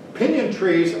trees. Pinyon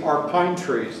trees are pine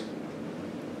trees.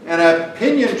 And a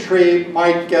pinyon tree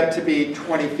might get to be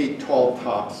 20 feet tall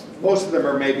tops. Most of them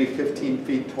are maybe 15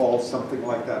 feet tall, something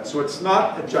like that. So it's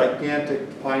not a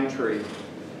gigantic pine tree.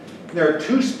 There are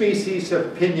two species of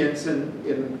pinyons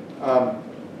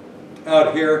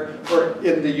out here, or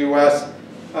in the U.S.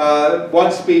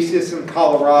 One species in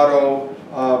Colorado.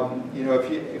 You know,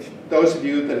 if those of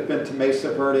you that have been to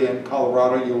Mesa Verde in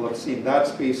Colorado, you'll have seen that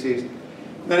species.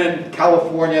 Then in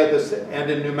California, and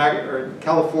in New Mexico,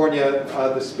 California,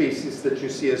 the species that you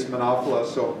see is Monophila,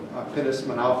 so Pinus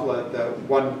monophila, the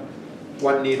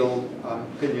one needle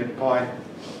pinyon pine.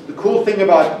 The cool thing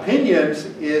about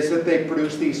pinyons is that they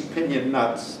produce these pinyon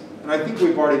nuts. And I think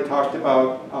we've already talked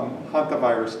about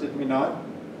hantavirus, did we not?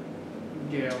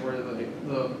 Yeah, where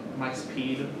the mice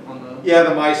peed on the... Yeah,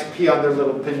 the mice pee on their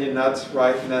little pinyon nuts,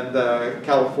 right? And then the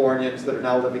Californians that are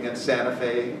now living in Santa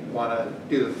Fe want to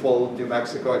do the full New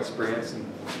Mexico experience and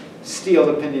steal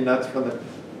the pinyon nuts from the...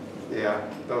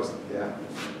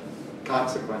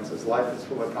 consequences. Life is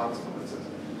full of consequences.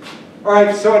 All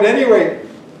right, so at any rate,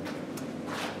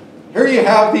 here you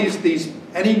have these,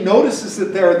 and he notices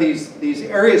that there are these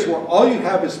areas where all you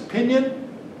have is pinyon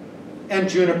and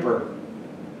juniper.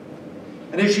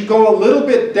 And as you go a little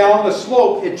bit down the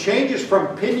slope, it changes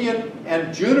from pinyon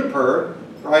and juniper,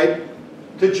 right,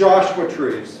 to Joshua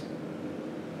trees.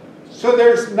 So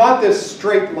there's not this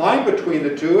straight line between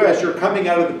the two. As you're coming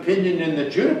out of the pinyon and the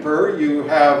juniper, you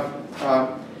have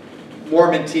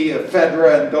Mormantia,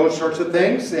 ephedra, and those sorts of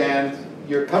things, and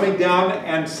you're coming down,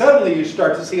 and suddenly you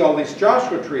start to see all these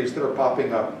Joshua trees that are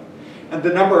popping up. And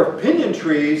the number of pinyon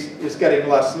trees is getting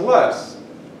less and less.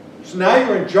 So now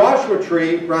you're in Joshua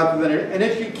tree rather than, and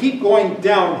if you keep going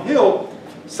downhill,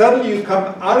 suddenly you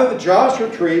come out of the Joshua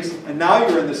trees, and now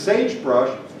you're in the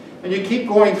sagebrush, and you keep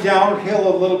going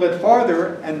downhill a little bit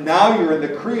farther, and now you're in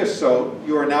the creosote,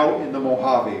 you are now in the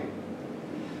Mojave.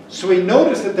 So we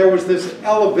noticed that there was this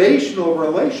elevational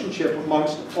relationship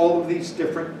amongst all of these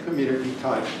different community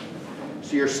types.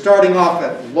 So you're starting off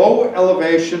at low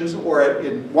elevations, or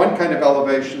in one kind of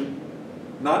elevation,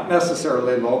 not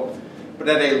necessarily low, but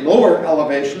at a lower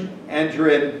elevation, and you're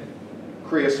in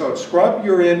creosote scrub,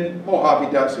 you're in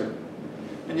Mojave Desert.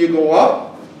 And you go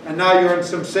up, and now you're in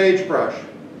some sagebrush.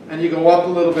 And you go up a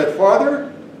little bit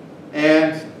farther,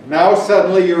 and now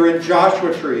suddenly you're in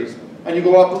Joshua trees. And you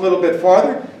go up a little bit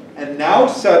farther, and now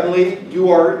suddenly you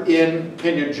are in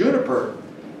pinyon juniper.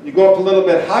 You go up a little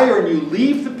bit higher, and you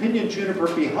leave the pinyon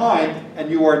juniper behind, and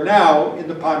you are now in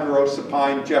the ponderosa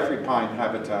pine, Jeffrey pine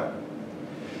habitat.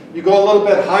 You go a little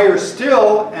bit higher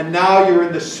still, and now you're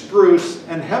in the spruce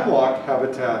and hemlock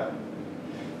habitat.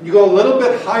 You go a little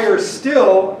bit higher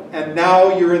still, and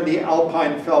now you're in the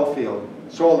alpine fell field.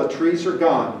 So all the trees are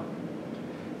gone.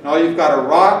 Now you've got a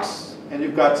rocks, and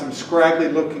you've got some scraggly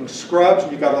looking scrubs,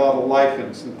 and you've got a lot of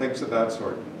lichens and things of that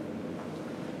sort.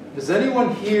 Has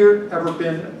anyone here ever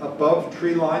been above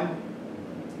tree line?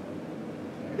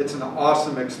 It's an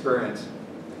awesome experience.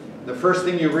 The first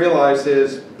thing you realize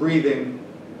is breathing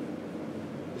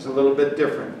is a little bit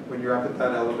different when you're up at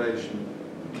that elevation,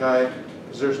 okay?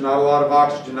 Because there's not a lot of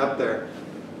oxygen up there.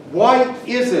 Why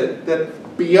is it that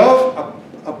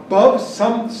above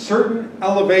some certain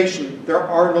elevation, there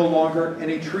are no longer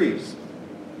any trees?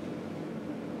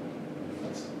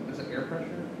 Is it air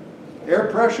pressure? Air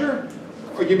pressure?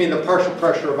 Or you mean the partial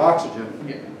pressure of oxygen?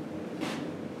 Yeah.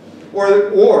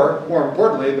 Or more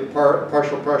importantly, the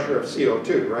partial pressure of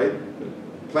CO2, right?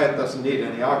 The plant doesn't need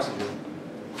any oxygen.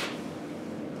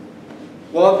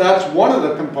 Well, that's one of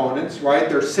the components, right?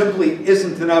 There simply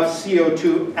isn't enough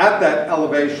CO2 at that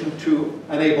elevation to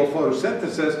enable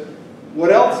photosynthesis. What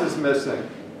else is missing?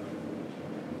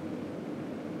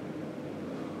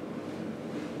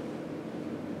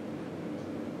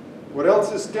 What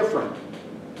else is different?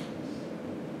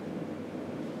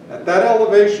 At that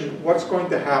elevation, what's going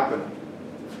to happen?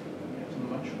 It's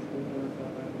much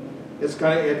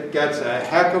colder. It gets a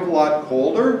heck of a lot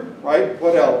colder, right?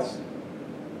 What else?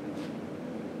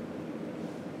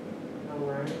 No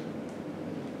rain.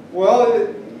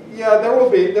 Well, yeah, there will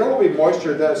be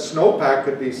moisture. The snowpack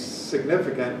could be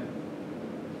significant.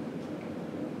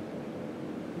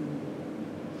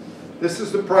 This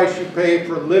is the price you pay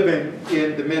for living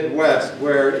in the Midwest,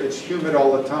 where it's humid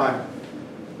all the time.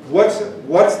 What's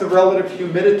the relative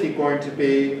humidity going to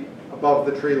be above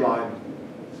the tree line?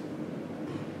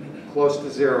 Close to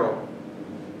zero.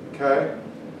 Okay?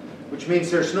 Which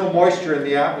means there's no moisture in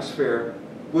the atmosphere.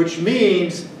 Which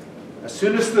means as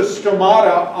soon as the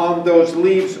stomata on those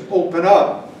leaves open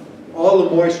up, all the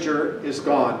moisture is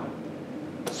gone.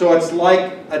 So it's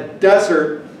like a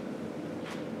desert.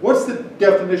 What's the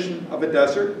definition of a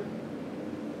desert?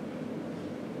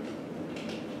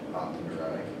 Hot and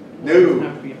dry. It No. doesn't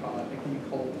have to be hot. It can be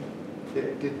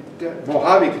cold.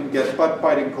 Mojave can get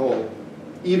butt-biting cold.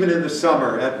 Even in the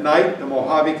summer. At night, the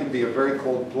Mojave can be a very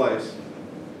cold place.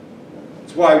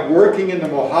 That's why working in the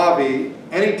Mojave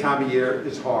any time of year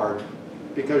is hard,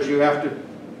 because you have to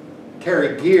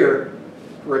carry gear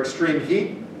for extreme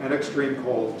heat and extreme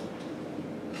cold.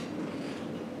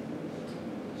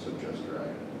 So just dry.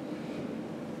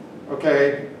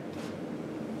 Okay,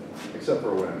 Except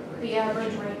for when. The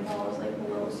average rainfall is like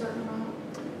below a certain amount.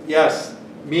 yes,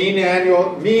 mean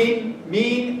annual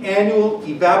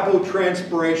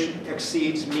evapotranspiration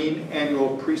exceeds mean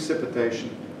annual precipitation.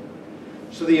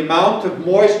 So the amount of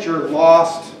moisture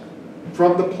lost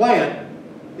from the plant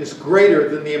is greater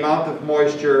than the amount of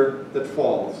moisture that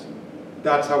falls.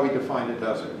 That's how we define a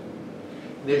desert.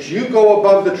 And as you go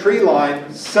above the tree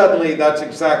line, suddenly that's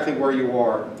exactly where you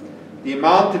are. The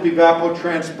amount of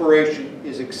evapotranspiration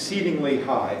is exceedingly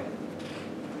high.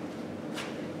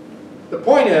 The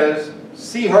point is,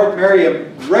 C. Hart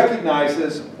Merriam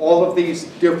recognizes all of these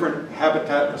different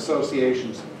habitat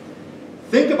associations.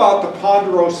 Think about the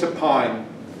ponderosa pine.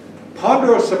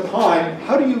 Ponderosa pine,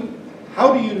 how do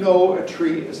you know a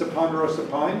tree is a ponderosa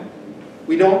pine?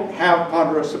 We don't have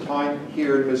ponderosa pine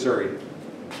here in Missouri.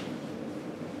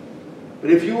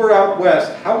 But if you were out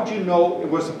west, how would you know it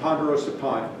was a ponderosa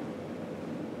pine?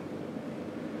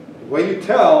 The way you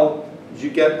tell is you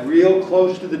get real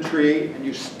close to the tree and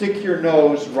you stick your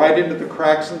nose right into the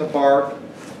cracks in the bark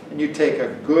and you take a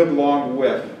good long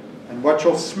whiff. And what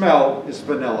you'll smell is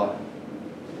vanilla.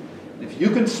 If you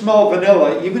can smell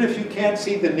vanilla, even if you can't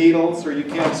see the needles or you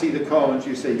can't see the cones,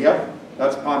 you say, yep,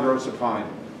 that's ponderosa pine.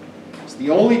 It's the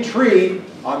only tree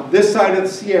on this side of the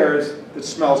Sierras that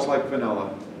smells like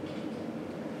vanilla.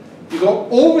 You go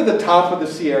over the top of the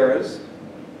Sierras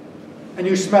and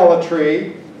you smell a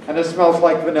tree and it smells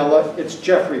like vanilla, it's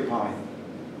Jeffrey pine,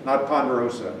 not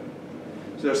ponderosa.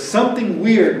 So there's something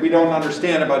weird we don't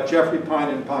understand about Jeffrey pine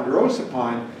and ponderosa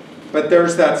pine, but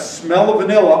there's that smell of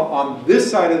vanilla on this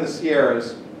side of the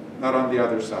Sierras, not on the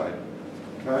other side.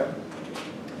 Okay?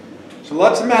 So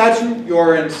let's imagine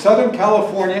you're in Southern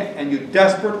California and you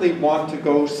desperately want to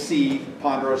go see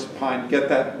ponderosa pine, get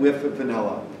that whiff of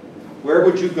vanilla. Where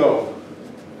would you go?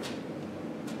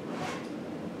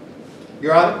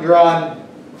 You're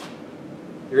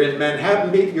in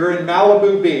Manhattan Beach, you're in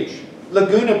Malibu Beach,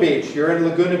 Laguna Beach, you're in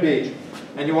Laguna Beach,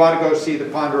 and you want to go see the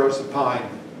ponderosa pine.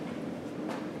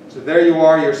 So there you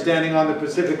are, you're standing on the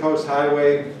Pacific Coast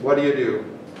Highway. What do?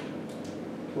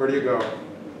 Where do you go?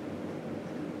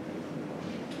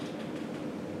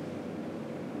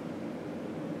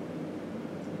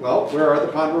 Well, where are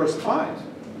the ponderosa pines?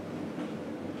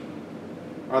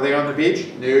 Are they on the beach?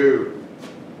 No.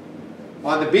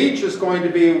 On the beach is going to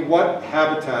be what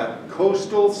habitat?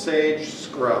 Coastal sage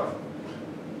scrub.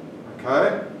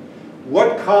 Okay?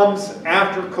 What comes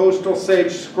after coastal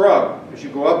sage scrub? As you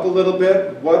go up a little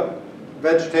bit, what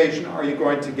vegetation are you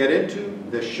going to get into?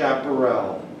 The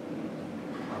chaparral.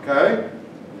 Okay?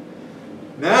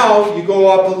 Now you go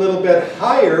up a little bit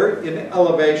higher in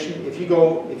elevation. If you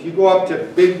go up to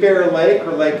Big Bear Lake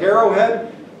or Lake Arrowhead,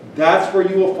 that's where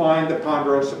you will find the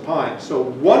ponderosa pine. So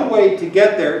one way to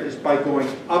get there is by going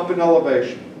up in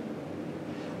elevation.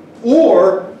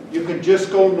 Or you can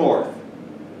just go north.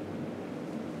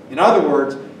 In other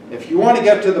words, if you want to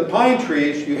get to the pine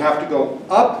trees, you have to go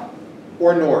up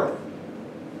or north.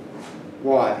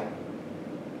 Why?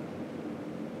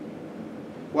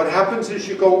 What happens is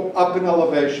you go up in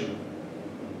elevation.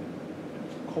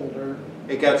 Colder.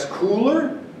 It gets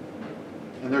cooler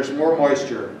and there's more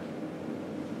moisture.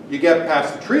 You get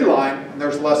past the tree line and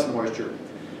there's less moisture.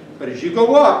 But as you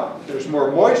go up, there's more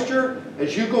moisture.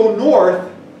 As you go north,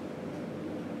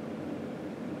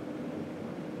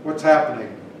 what's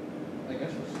happening? I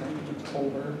guess it's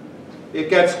colder. It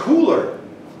gets cooler,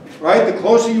 right? The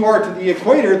closer you are to the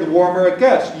equator, the warmer it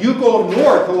gets. You go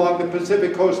north along the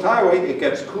Pacific Coast Highway, it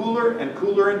gets cooler and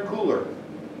cooler and cooler.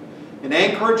 In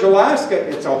Anchorage, Alaska,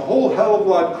 it's a whole hell of a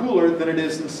lot cooler than it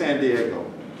is in San Diego.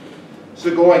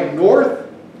 So going north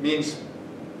means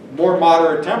more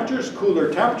moderate temperatures,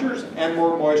 cooler temperatures, and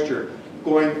more moisture.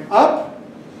 Going up,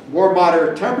 more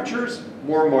moderate temperatures,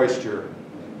 more moisture.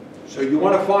 So you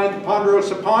want to find the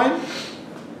ponderosa pine?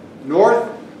 North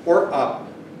or up?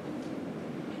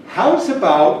 How's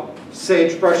about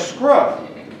sagebrush scrub?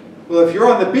 Well, if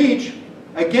you're on the beach,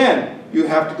 again, you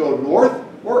have to go north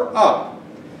or up.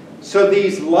 So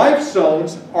these life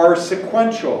zones are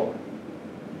sequential.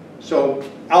 So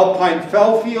alpine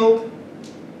fellfield,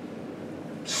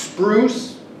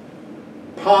 spruce,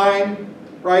 pine,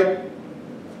 right?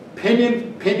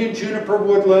 Pinyon juniper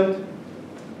woodland,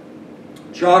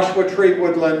 Joshua tree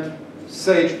woodland,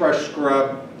 sagebrush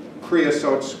scrub,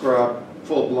 creosote scrub,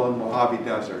 full-blown Mojave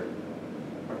Desert.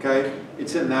 Okay?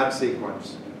 It's in that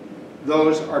sequence.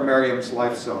 Those are Merriam's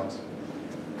life zones.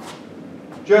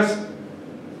 Just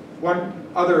one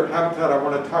other habitat I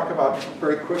want to talk about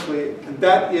very quickly, and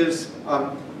that is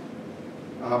not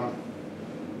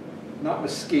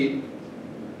mesquite.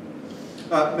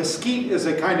 Mesquite is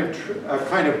a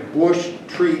kind of bush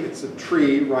tree. It's a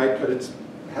tree, right? But it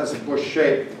has a bush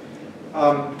shape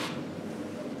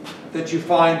that you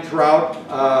find throughout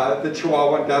the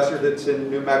Chihuahuan Desert. It's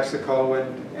in New Mexico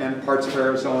and parts of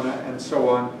Arizona and so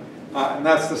on. And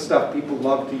that's the stuff people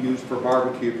love to use for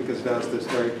barbecue because it has this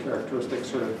very characteristic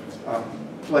sort of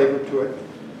flavor to it.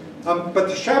 But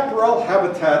the chaparral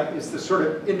habitat is the sort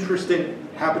of interesting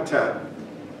habitat.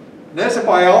 And as a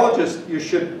biologist, you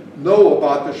should know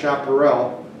about the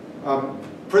chaparral.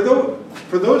 For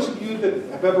those of you that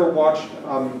have ever watched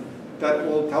that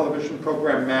old television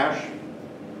program MASH,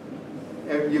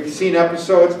 you've seen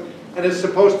episodes, and it's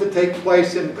supposed to take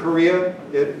place in Korea.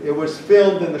 It was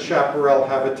filmed in the chaparral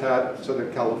habitat of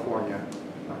Southern California,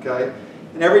 okay?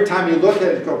 And every time you look at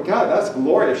it, you go, God, that's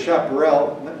glorious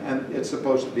chaparral, and it's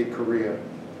supposed to be Korea.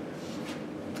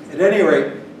 At any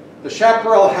rate, the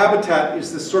chaparral habitat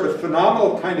is this sort of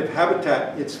phenomenal kind of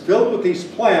habitat. It's filled with these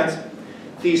plants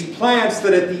these plants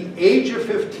that at the age of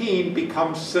 15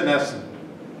 become senescent,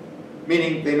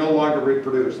 meaning they no longer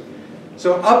reproduce.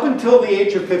 So up until the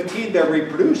age of 15, they're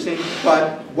reproducing,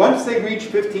 but once they reach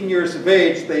 15 years of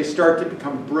age, they start to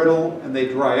become brittle and they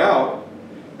dry out.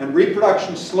 And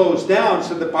reproduction slows down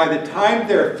so that by the time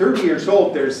they're 30 years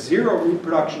old, there's zero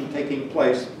reproduction taking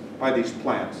place by these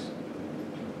plants.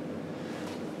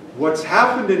 What's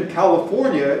happened in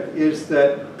California is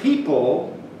that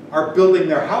people are building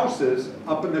their houses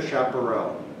up in the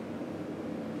chaparral.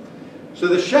 So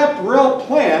the chaparral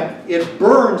plant, it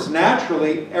burns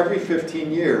naturally every 15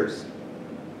 years.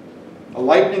 A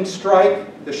lightning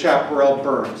strike, the chaparral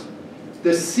burns.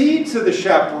 The seeds of the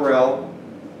chaparral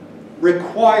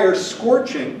require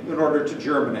scorching in order to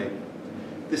germinate.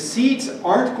 The seeds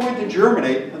aren't going to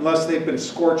germinate unless they've been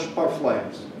scorched by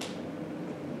flames.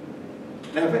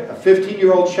 Now, a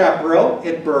 15-year-old chaparral,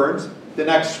 it burns. The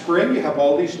next spring, you have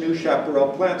all these new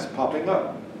chaparral plants popping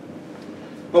up.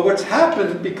 But what's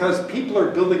happened, because people are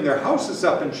building their houses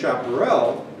up in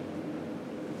chaparral,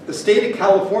 the state of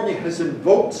California has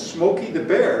invoked Smokey the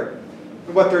Bear.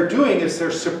 And what they're doing is they're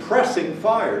suppressing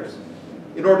fires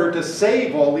in order to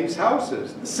save all these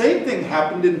houses. The same thing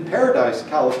happened in Paradise,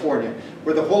 California,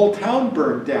 where the whole town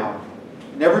burned down.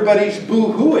 And everybody's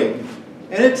boo-hooing.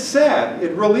 And it's sad,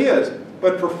 it really is.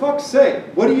 But for fuck's sake,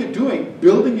 what are you doing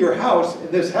building your house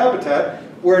in this habitat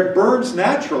where it burns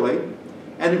naturally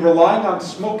and relying on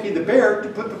Smokey the Bear to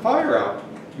put the fire out,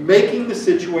 making the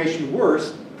situation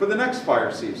worse for the next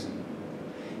fire season?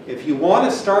 If you want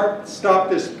to stop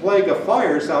this plague of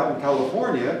fires out in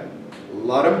California,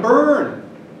 let them burn,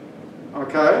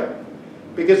 okay?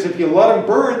 Because if you let them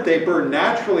burn, they burn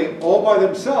naturally all by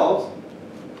themselves.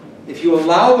 If you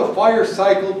allow the fire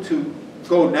cycle to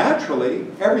go naturally,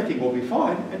 everything will be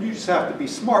fine, and you just have to be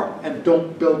smart and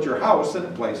don't build your house in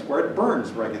a place where it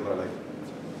burns regularly.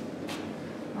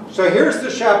 So here's the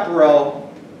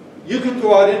chaparral. You can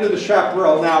go out into the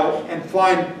chaparral now and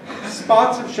find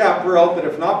spots of chaparral that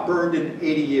have not burned in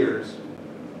 80 years.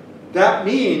 That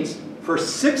means for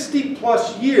 60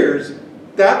 plus years,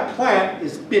 that plant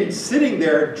has been sitting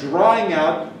there, drying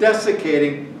out,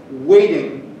 desiccating,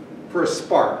 waiting for a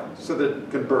spark so that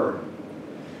it can burn.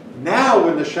 Now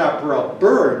when the chaparral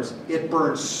burns, it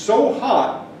burns so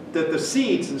hot that the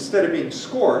seeds, instead of being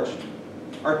scorched,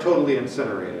 are totally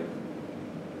incinerated.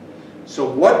 So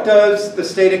what does the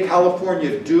state of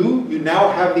California do? You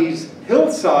now have these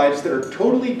hillsides that are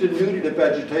totally denuded of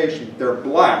vegetation. They're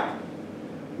black.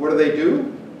 What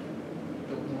do?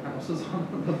 Build more houses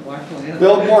on the black land.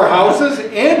 Build more houses,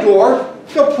 and or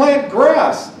they'll plant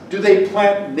grass. Do they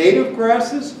plant native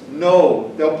grasses?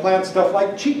 No. They'll plant stuff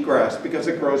like cheatgrass because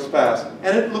it grows fast.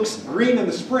 And it looks green in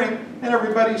the spring, and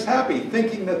everybody's happy,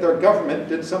 thinking that their government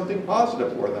did something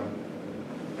positive for them.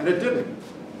 And it didn't.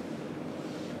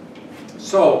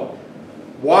 So,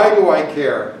 why do I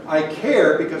care? I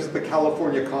care because of the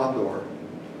California condor,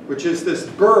 which is this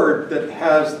bird that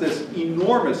has this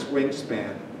enormous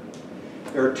wingspan.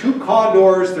 There are two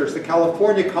condors. There's the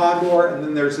California condor, and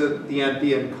then there's the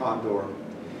Andean condor.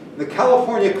 The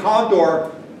California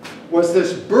condor was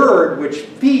this bird which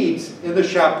feeds in the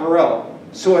chaparral.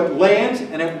 So it lands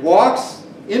and it walks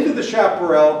into the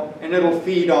chaparral and it'll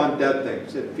feed on dead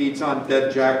things. It feeds on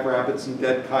dead jackrabbits and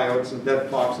dead coyotes and dead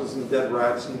foxes and dead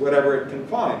rats and whatever it can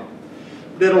find.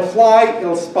 But it'll fly,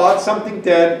 it'll spot something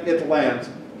dead, it lands.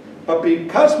 But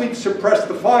because we've suppressed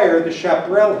the fire, the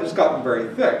chaparral has gotten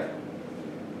very thick.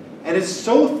 And it's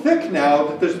so thick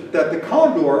now that the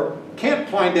condor can't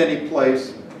find any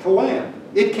place to land.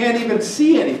 It can't even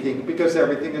see anything because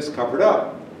everything is covered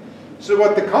up. So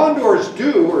what the condors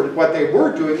do, or what they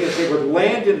were doing, is they would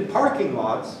land in parking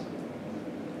lots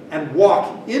and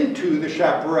walk into the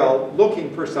chaparral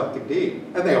looking for something to eat.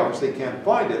 And they obviously can't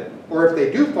find it. Or if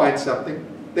they do find something,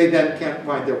 they then can't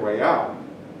find their way out.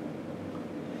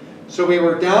 So we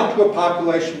were down to a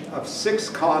population of 6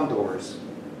 condors.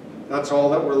 That's all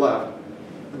that were left.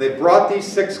 And they brought these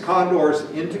 6 condors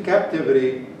into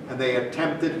captivity, and they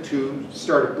attempted to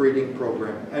start a breeding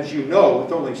program. As you know,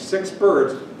 with only 6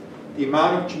 birds, the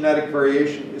amount of genetic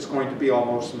variation is going to be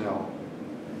almost nil.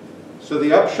 So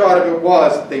the upshot of it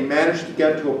was that they managed to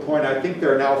get to a point, I think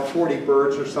there are now 40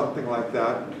 birds or something like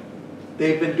that.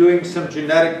 They've been doing some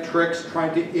genetic tricks,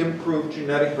 trying to improve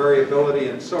genetic variability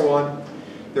and so on.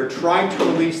 They're trying to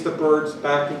release the birds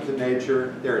back into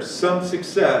nature. There's some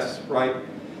success, right?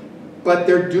 But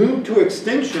they're doomed to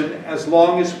extinction as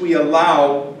long as we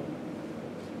allow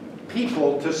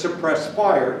people to suppress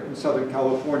fire in Southern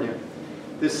California.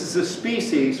 This is a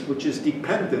species which is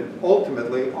dependent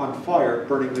ultimately on fire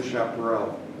burning the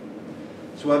chaparral.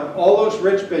 So when all those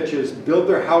rich bitches build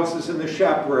their houses in the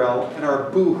chaparral and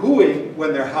are boo-hooing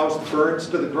when their house burns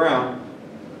to the ground,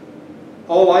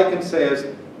 all I can say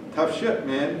is, tough shit,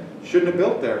 man. Shouldn't have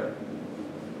built there.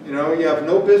 You know, you have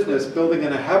no business building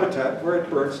in a habitat where it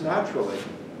burns naturally.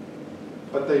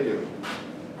 But they do.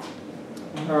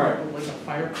 All right. Like a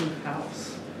fireproof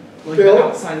house. Like Bill? the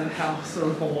outside of the house or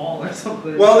the wall or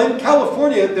something. Well, in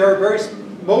California, there are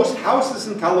most houses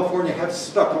in California have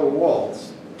stucco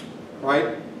walls,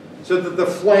 right? So that the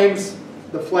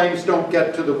flames don't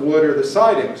get to the wood or the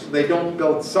sidings. They don't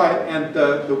build and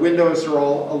the windows are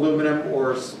all aluminum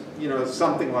or, you know,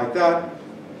 something like that.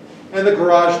 And the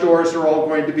garage doors are all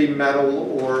going to be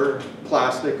metal or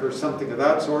plastic or something of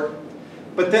that sort.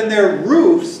 But then their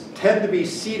roofs tend to be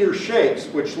cedar shakes,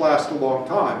 which last a long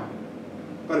time.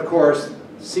 But of course,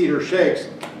 cedar shakes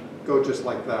go just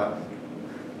like that.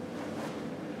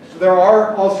 So there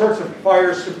are all sorts of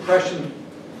fire suppression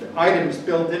items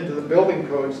built into the building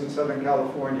codes in Southern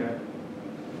California.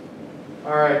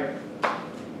 All right.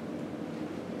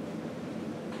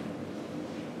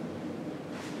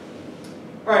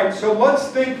 All right, so let's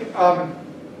think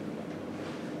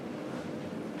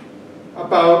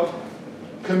about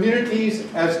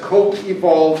communities as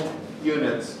co-evolved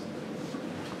units.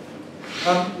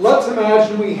 Let's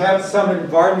imagine we have some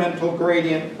environmental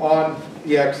gradient on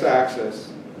the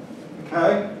x-axis,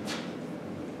 okay?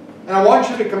 And I want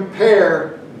you to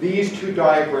compare these two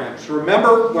diagrams.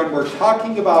 Remember, when we're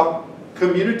talking about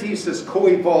communities as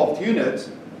co-evolved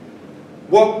units,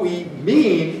 what we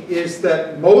mean is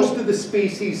that most of the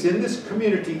species in this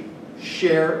community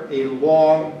share a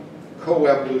long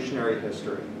co-evolutionary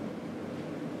history.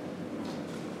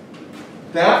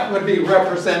 That would be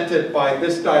represented by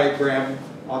this diagram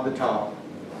on the top.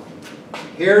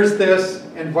 Here's this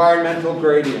environmental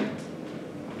gradient.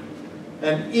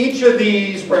 And each of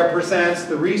these represents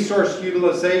the resource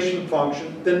utilization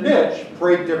function, the niche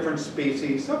for a different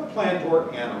species of plant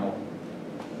or animal.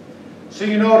 So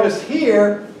you notice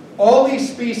here, all these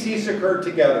species occur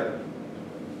together.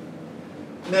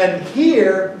 And then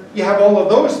here, you have all of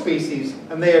those species,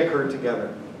 and they occur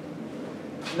together.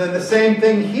 And then the same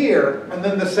thing here, and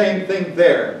then the same thing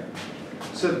there.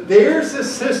 So there's a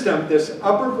system, this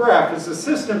upper graph is a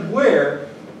system where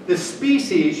the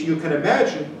species, you can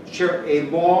imagine, share a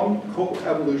long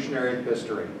co-evolutionary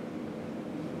history.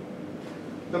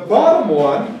 The bottom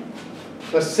one,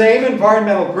 the same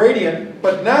environmental gradient,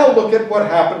 but now look at what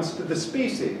happens to the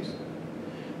species.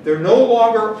 They're no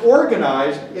longer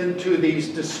organized into these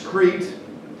discrete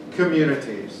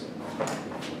communities.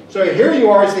 So here you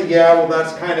are saying, yeah, well,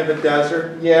 that's kind of a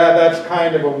desert. Yeah, that's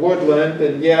kind of a woodland.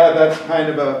 And yeah, that's kind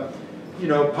of a, you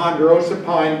know, ponderosa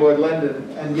pine woodland.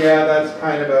 And yeah, that's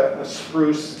kind of a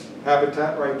spruce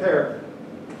habitat right there.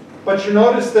 But you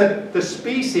notice that the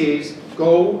species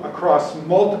go across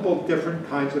multiple different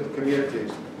kinds of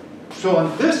communities. So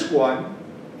in this one,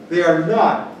 they are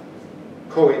not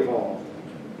co-evolved.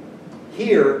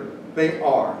 Here, they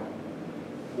are.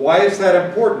 Why is that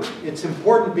important? It's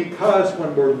important because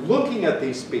when we're looking at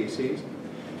these species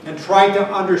and trying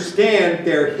to understand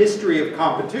their history of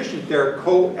competition, their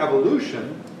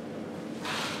co-evolution,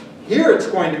 here it's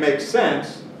going to make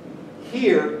sense,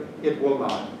 here it will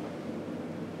not.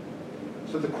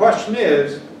 So the question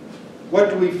is, what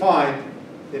do we find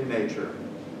in nature?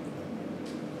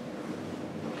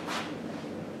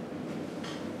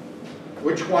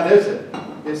 Which one is it?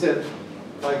 Is it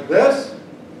like this,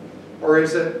 or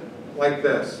is it like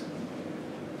this?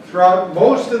 Throughout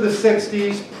most of the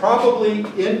 60s, probably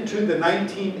into the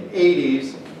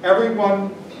 1980s,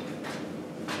 everyone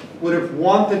would have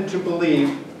wanted to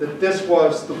believe that this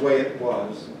was the way it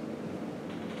was.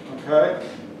 Okay?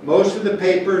 Most of the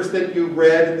papers that you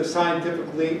read in the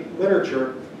scientific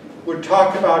literature would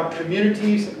talk about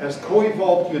communities as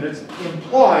co-evolved units,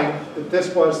 implying that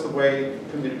this was the way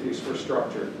communities were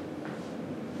structured.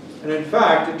 And in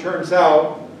fact, it turns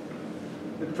out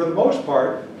that for the most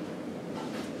part,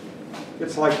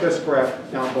 it's like this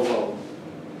graph down below.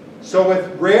 So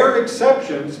with rare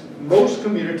exceptions, most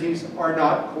communities are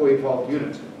not co-evolved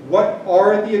units. What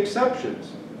are the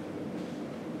exceptions?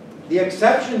 The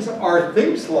exceptions are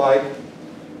things like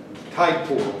tide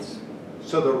pools.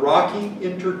 So the Rocky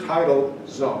Intertidal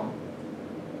Zone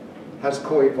has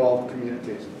co-evolved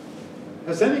communities.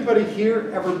 Has anybody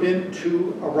here ever been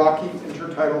to a Rocky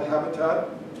Intertidal habitat?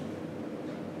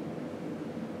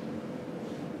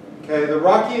 Okay, the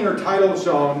Rocky Intertidal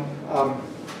Zone,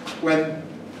 when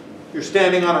you're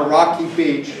standing on a rocky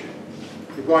beach,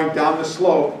 you're going down the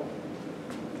slope,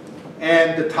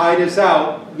 and the tide is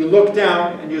out, you look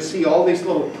down and you see all these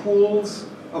little pools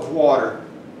of water.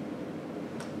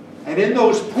 And in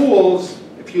those pools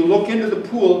if you look into the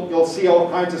pool, you'll see all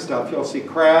kinds of stuff. You'll see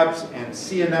crabs and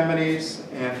sea anemones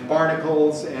and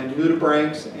barnacles and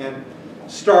nudibranchs and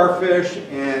starfish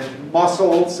and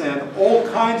mussels and all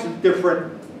kinds of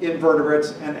different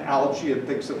invertebrates and algae and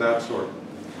things of that sort.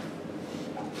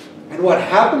 And what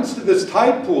happens to this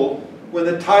tide pool, when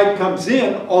the tide comes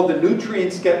in, all the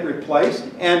nutrients get replaced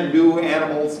and new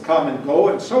animals come and go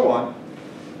and so on.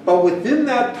 But within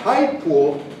that tide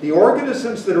pool, the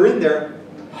organisms that are in there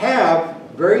have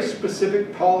very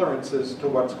specific tolerances to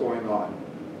what's going on.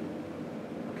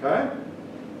 Okay?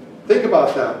 Think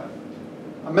about that.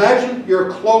 Imagine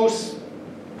you're close,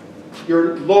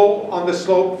 you're low on the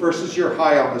slope versus you're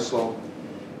high on the slope.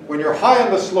 When you're high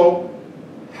on the slope,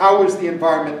 how is the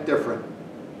environment different?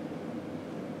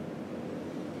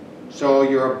 So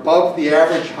you're above the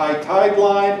average high tide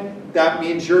line. That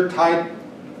means your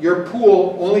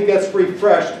pool only gets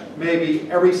refreshed maybe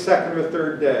every second or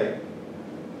third day.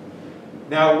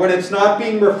 Now, when it's not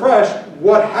being refreshed,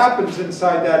 what happens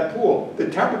inside that pool? The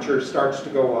temperature starts to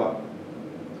go up.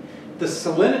 The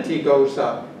salinity goes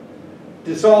up.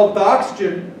 Dissolved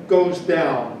oxygen goes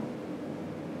down.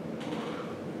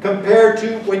 Compared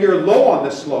to when you're low on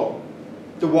the slope,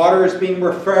 the water is being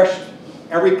refreshed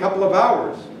every couple of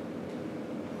hours.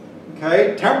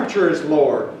 Okay? Temperature is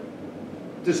lower.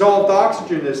 Dissolved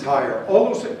oxygen is higher.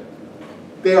 All those,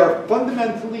 they are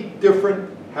fundamentally different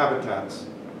habitats.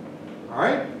 All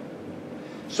right?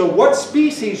 So what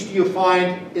species do you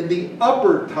find in the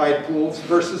upper tide pools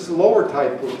versus the lower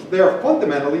tide pools? They are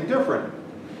fundamentally different.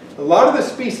 A lot of the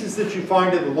species that you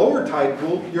find in the lower tide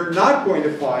pool, you're not going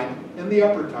to find in the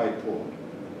upper tide pool.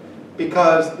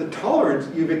 Because the tolerance,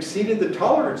 you've exceeded the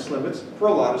tolerance limits for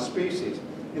a lot of species.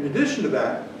 In addition to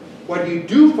that, what you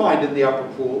do find in the upper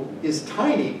pool is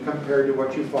tiny compared to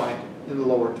what you find in the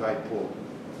lower tide pool.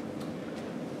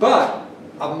 But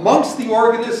amongst the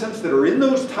organisms that are in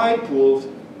those tide pools,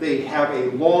 they have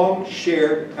a long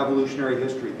shared evolutionary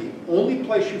history. The only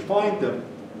place you find them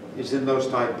is in those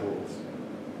tide pools.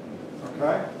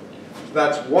 Okay? So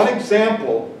that's one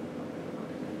example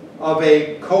of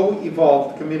a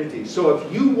co-evolved community. So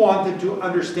if you wanted to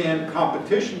understand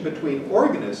competition between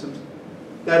organisms,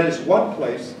 that is one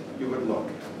place you would look.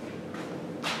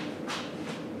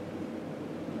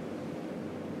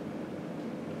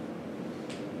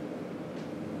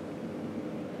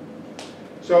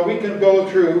 So we can go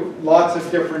through lots of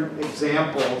different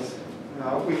examples.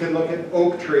 We can look at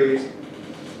oak trees.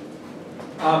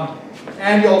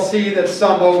 And you'll see that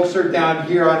some oaks are down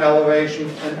here on elevation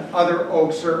and other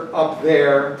oaks are up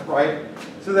there, right?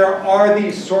 So there are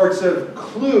these sorts of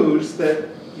clues that,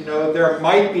 you know, there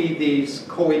might be these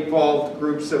co-evolved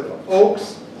groups of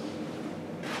oaks.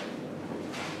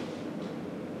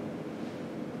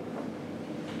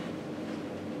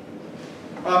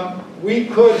 We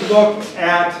could look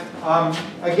at,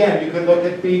 again, you could look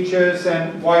at beeches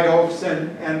and white oaks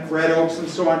and red oaks and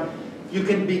so on. You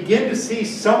can begin to see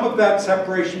some of that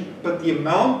separation, but the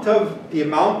amount of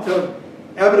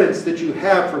evidence that you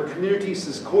have for communities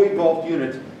as co-evolved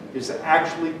units is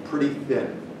actually pretty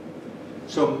thin.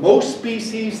 So most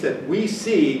species that we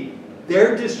see,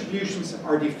 their distributions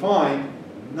are defined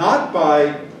not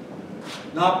by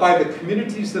the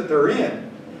communities that they're in,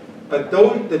 but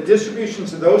the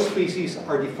distributions of those species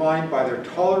are defined by their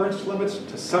tolerance limits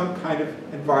to some kind of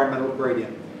environmental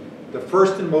gradient. The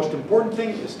first and most important thing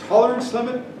is tolerance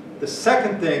limit. The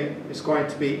second thing is going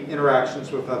to be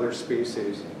interactions with other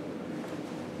species.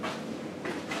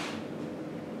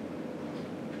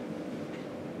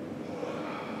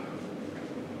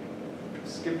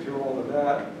 Skip through all of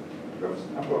that. Oops,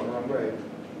 I'm going the wrong way.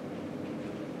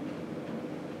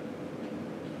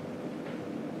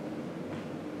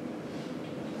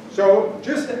 So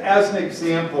just as an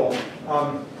example,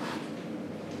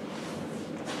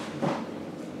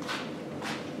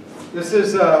 this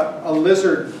is a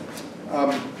lizard,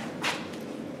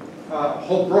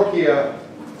 Holbrookia.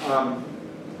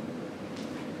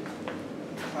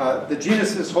 The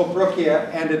genus is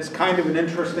Holbrookia, and it's kind of an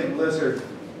interesting lizard.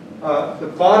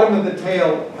 The bottom of the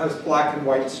tail has black and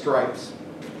white stripes.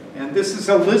 And this is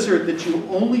a lizard that you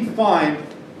only find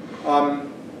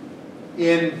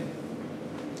in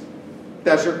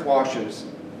desert washes.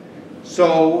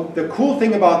 So the cool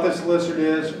thing about this lizard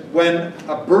is when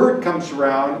a bird comes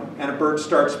around and a bird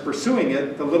starts pursuing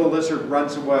it, the little lizard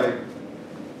runs away.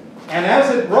 And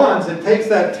as it runs, it takes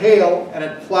that tail and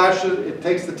it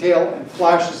takes the tail and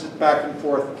flashes it back and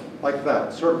forth like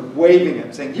that, sort of waving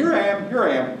it, saying, "Here I am, here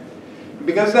I am." And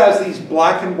because it has these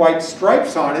black and white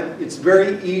stripes on it, it's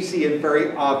very easy and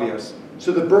very obvious.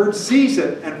 So the bird sees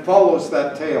it and follows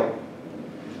that tail.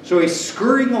 So he's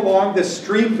scurrying along this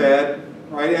stream bed,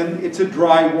 right? And it's a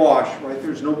dry wash, right?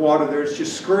 There's no water there. It's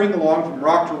just scurrying along from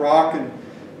rock to rock and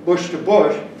bush to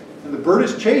bush. And the bird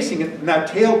is chasing it, and that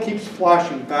tail keeps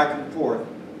flashing back and forth.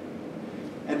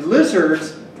 And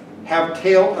lizards have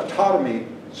tail autotomy.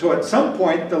 So at some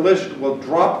point, the lizard will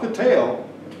drop the tail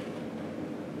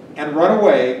and run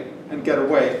away and get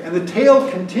away. And the tail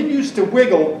continues to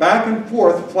wiggle back and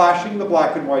forth, flashing the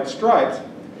black and white stripes.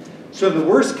 So in the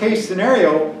worst case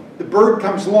scenario, the bird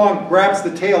comes along, grabs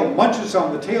the tail, munches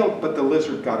on the tail, but the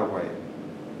lizard got away.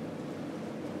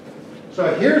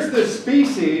 So here's the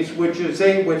species which has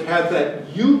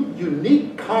that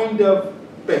unique kind of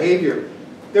behavior.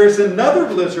 There's another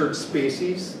lizard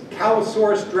species,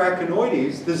 Callosaurus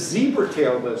draconoides, the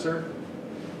zebra-tailed lizard,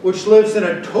 which lives in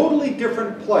a totally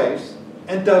different place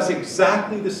and does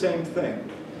exactly the same thing.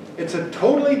 It's a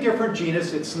totally different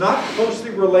genus. It's not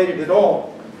closely related at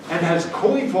all, and has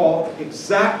co-evolved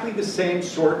exactly the same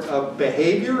sort of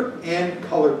behavior and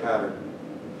color pattern.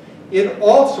 It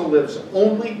also lives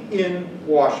only in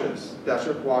washes,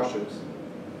 desert washes.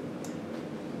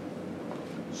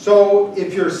 So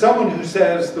if you're someone who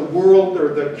says the world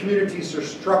or the communities are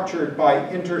structured by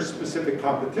interspecific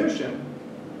competition,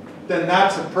 then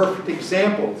that's a perfect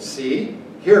example. See,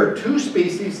 here are two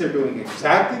species, they're doing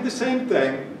exactly the same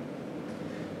thing.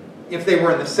 If they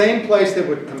were in the same place, they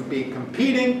would be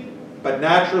competing, but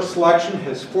natural selection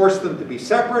has forced them to be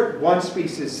separate. One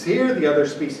species is here, the other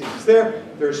species is there.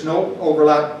 There's no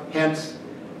overlap, hence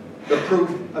the proof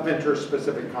of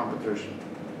interspecific competition.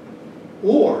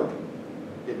 Or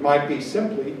it might be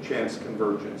simply chance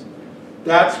convergence.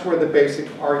 That's where the basic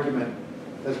argument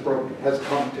has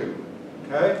come to.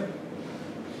 Okay?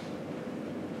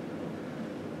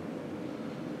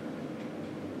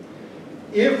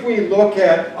 If we look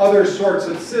at other sorts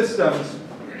of systems,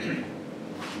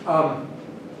 I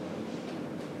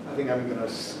think I'm going to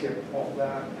skip all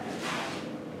that.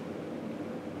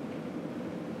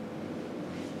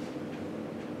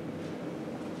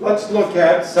 Let's look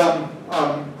at some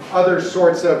other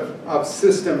sorts of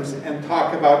systems and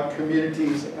talk about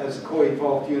communities as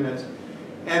co-evolved units.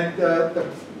 And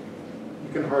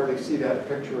you can hardly see that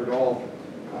picture at all.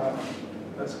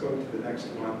 Let's go to the next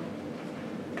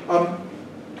one.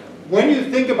 When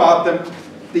you think about them,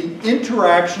 the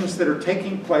interactions that are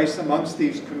taking place amongst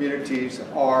these communities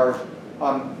are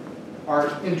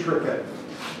intricate.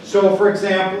 So for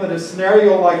example, in a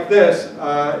scenario like this,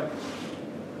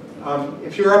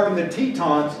 if you're up in the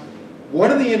Tetons, one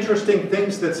of the interesting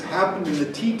things that's happened in the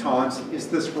Tetons is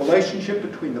this relationship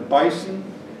between the bison,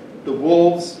 the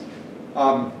wolves,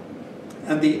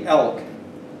 and the elk,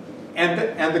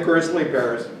 and the grizzly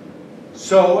bears.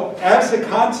 So as a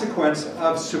consequence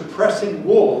of suppressing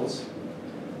wolves,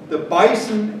 the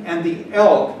bison and the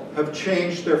elk have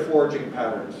changed their foraging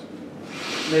patterns.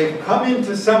 They've come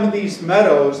into some of these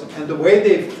meadows, and the way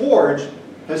they've foraged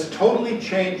has totally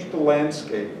changed the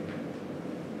landscape.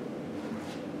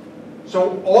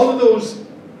 So all of those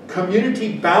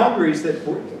community boundaries that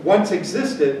once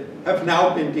existed have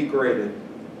now been degraded.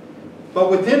 But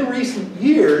within recent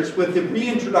years, with the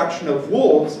reintroduction of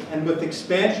wolves and with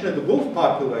expansion of the wolf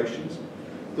populations,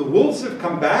 the wolves have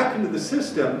come back into the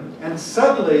system, and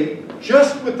suddenly,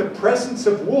 just with the presence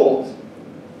of wolves,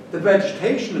 the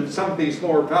vegetation in some of these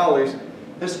lower valleys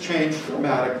has changed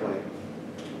dramatically.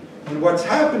 And what's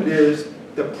happened is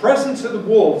the presence of the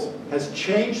wolves has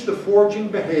changed the foraging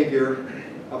behavior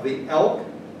of the elk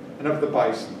and of the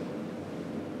bison.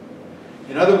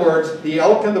 In other words, the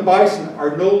elk and the bison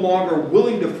are no longer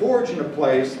willing to forage in a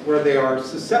place where they are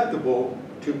susceptible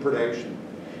to predation.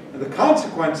 And the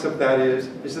consequence of that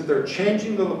is that they're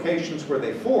changing the locations where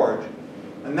they forage,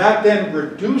 and that then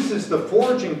reduces the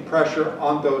foraging pressure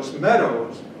on those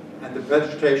meadows, and the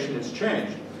vegetation is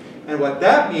changed. And what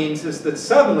that means is that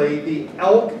suddenly the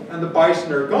elk and the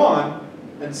bison are gone,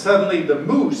 and suddenly the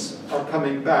moose are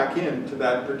coming back into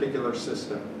that particular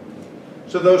system.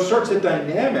 So those sorts of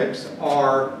dynamics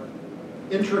are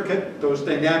intricate. Those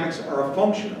dynamics are a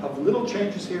function of little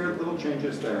changes here, little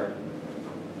changes there.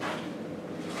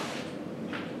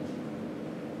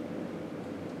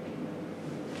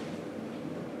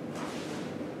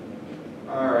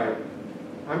 All right,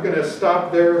 I'm going to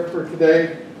stop there for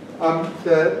today.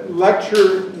 The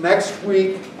lecture next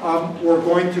week, we're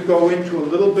going to go into a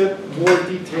little bit more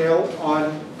detail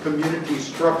on community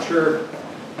structure,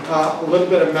 a little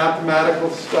bit of mathematical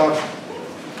stuff.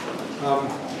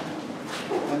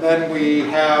 And then we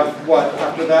have, what,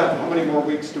 after that? How many more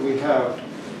weeks do we have?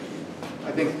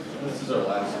 I think... This is our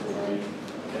last full week.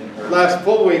 Last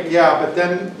full week, yeah, but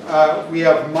then we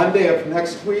have Monday of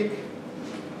next week.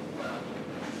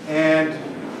 And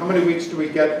how many weeks do we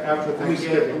get after We get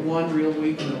Thanksgiving? one real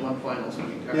week and then one finals week.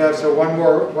 Yeah, so one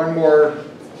more,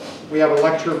 we have a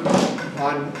lecture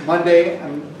on Monday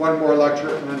and one more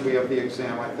lecture, and then we have the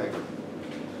exam, I think.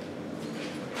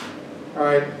 All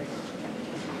right.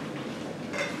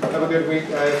 Have a good week,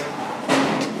 guys.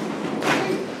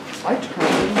 I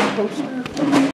turned in the poster.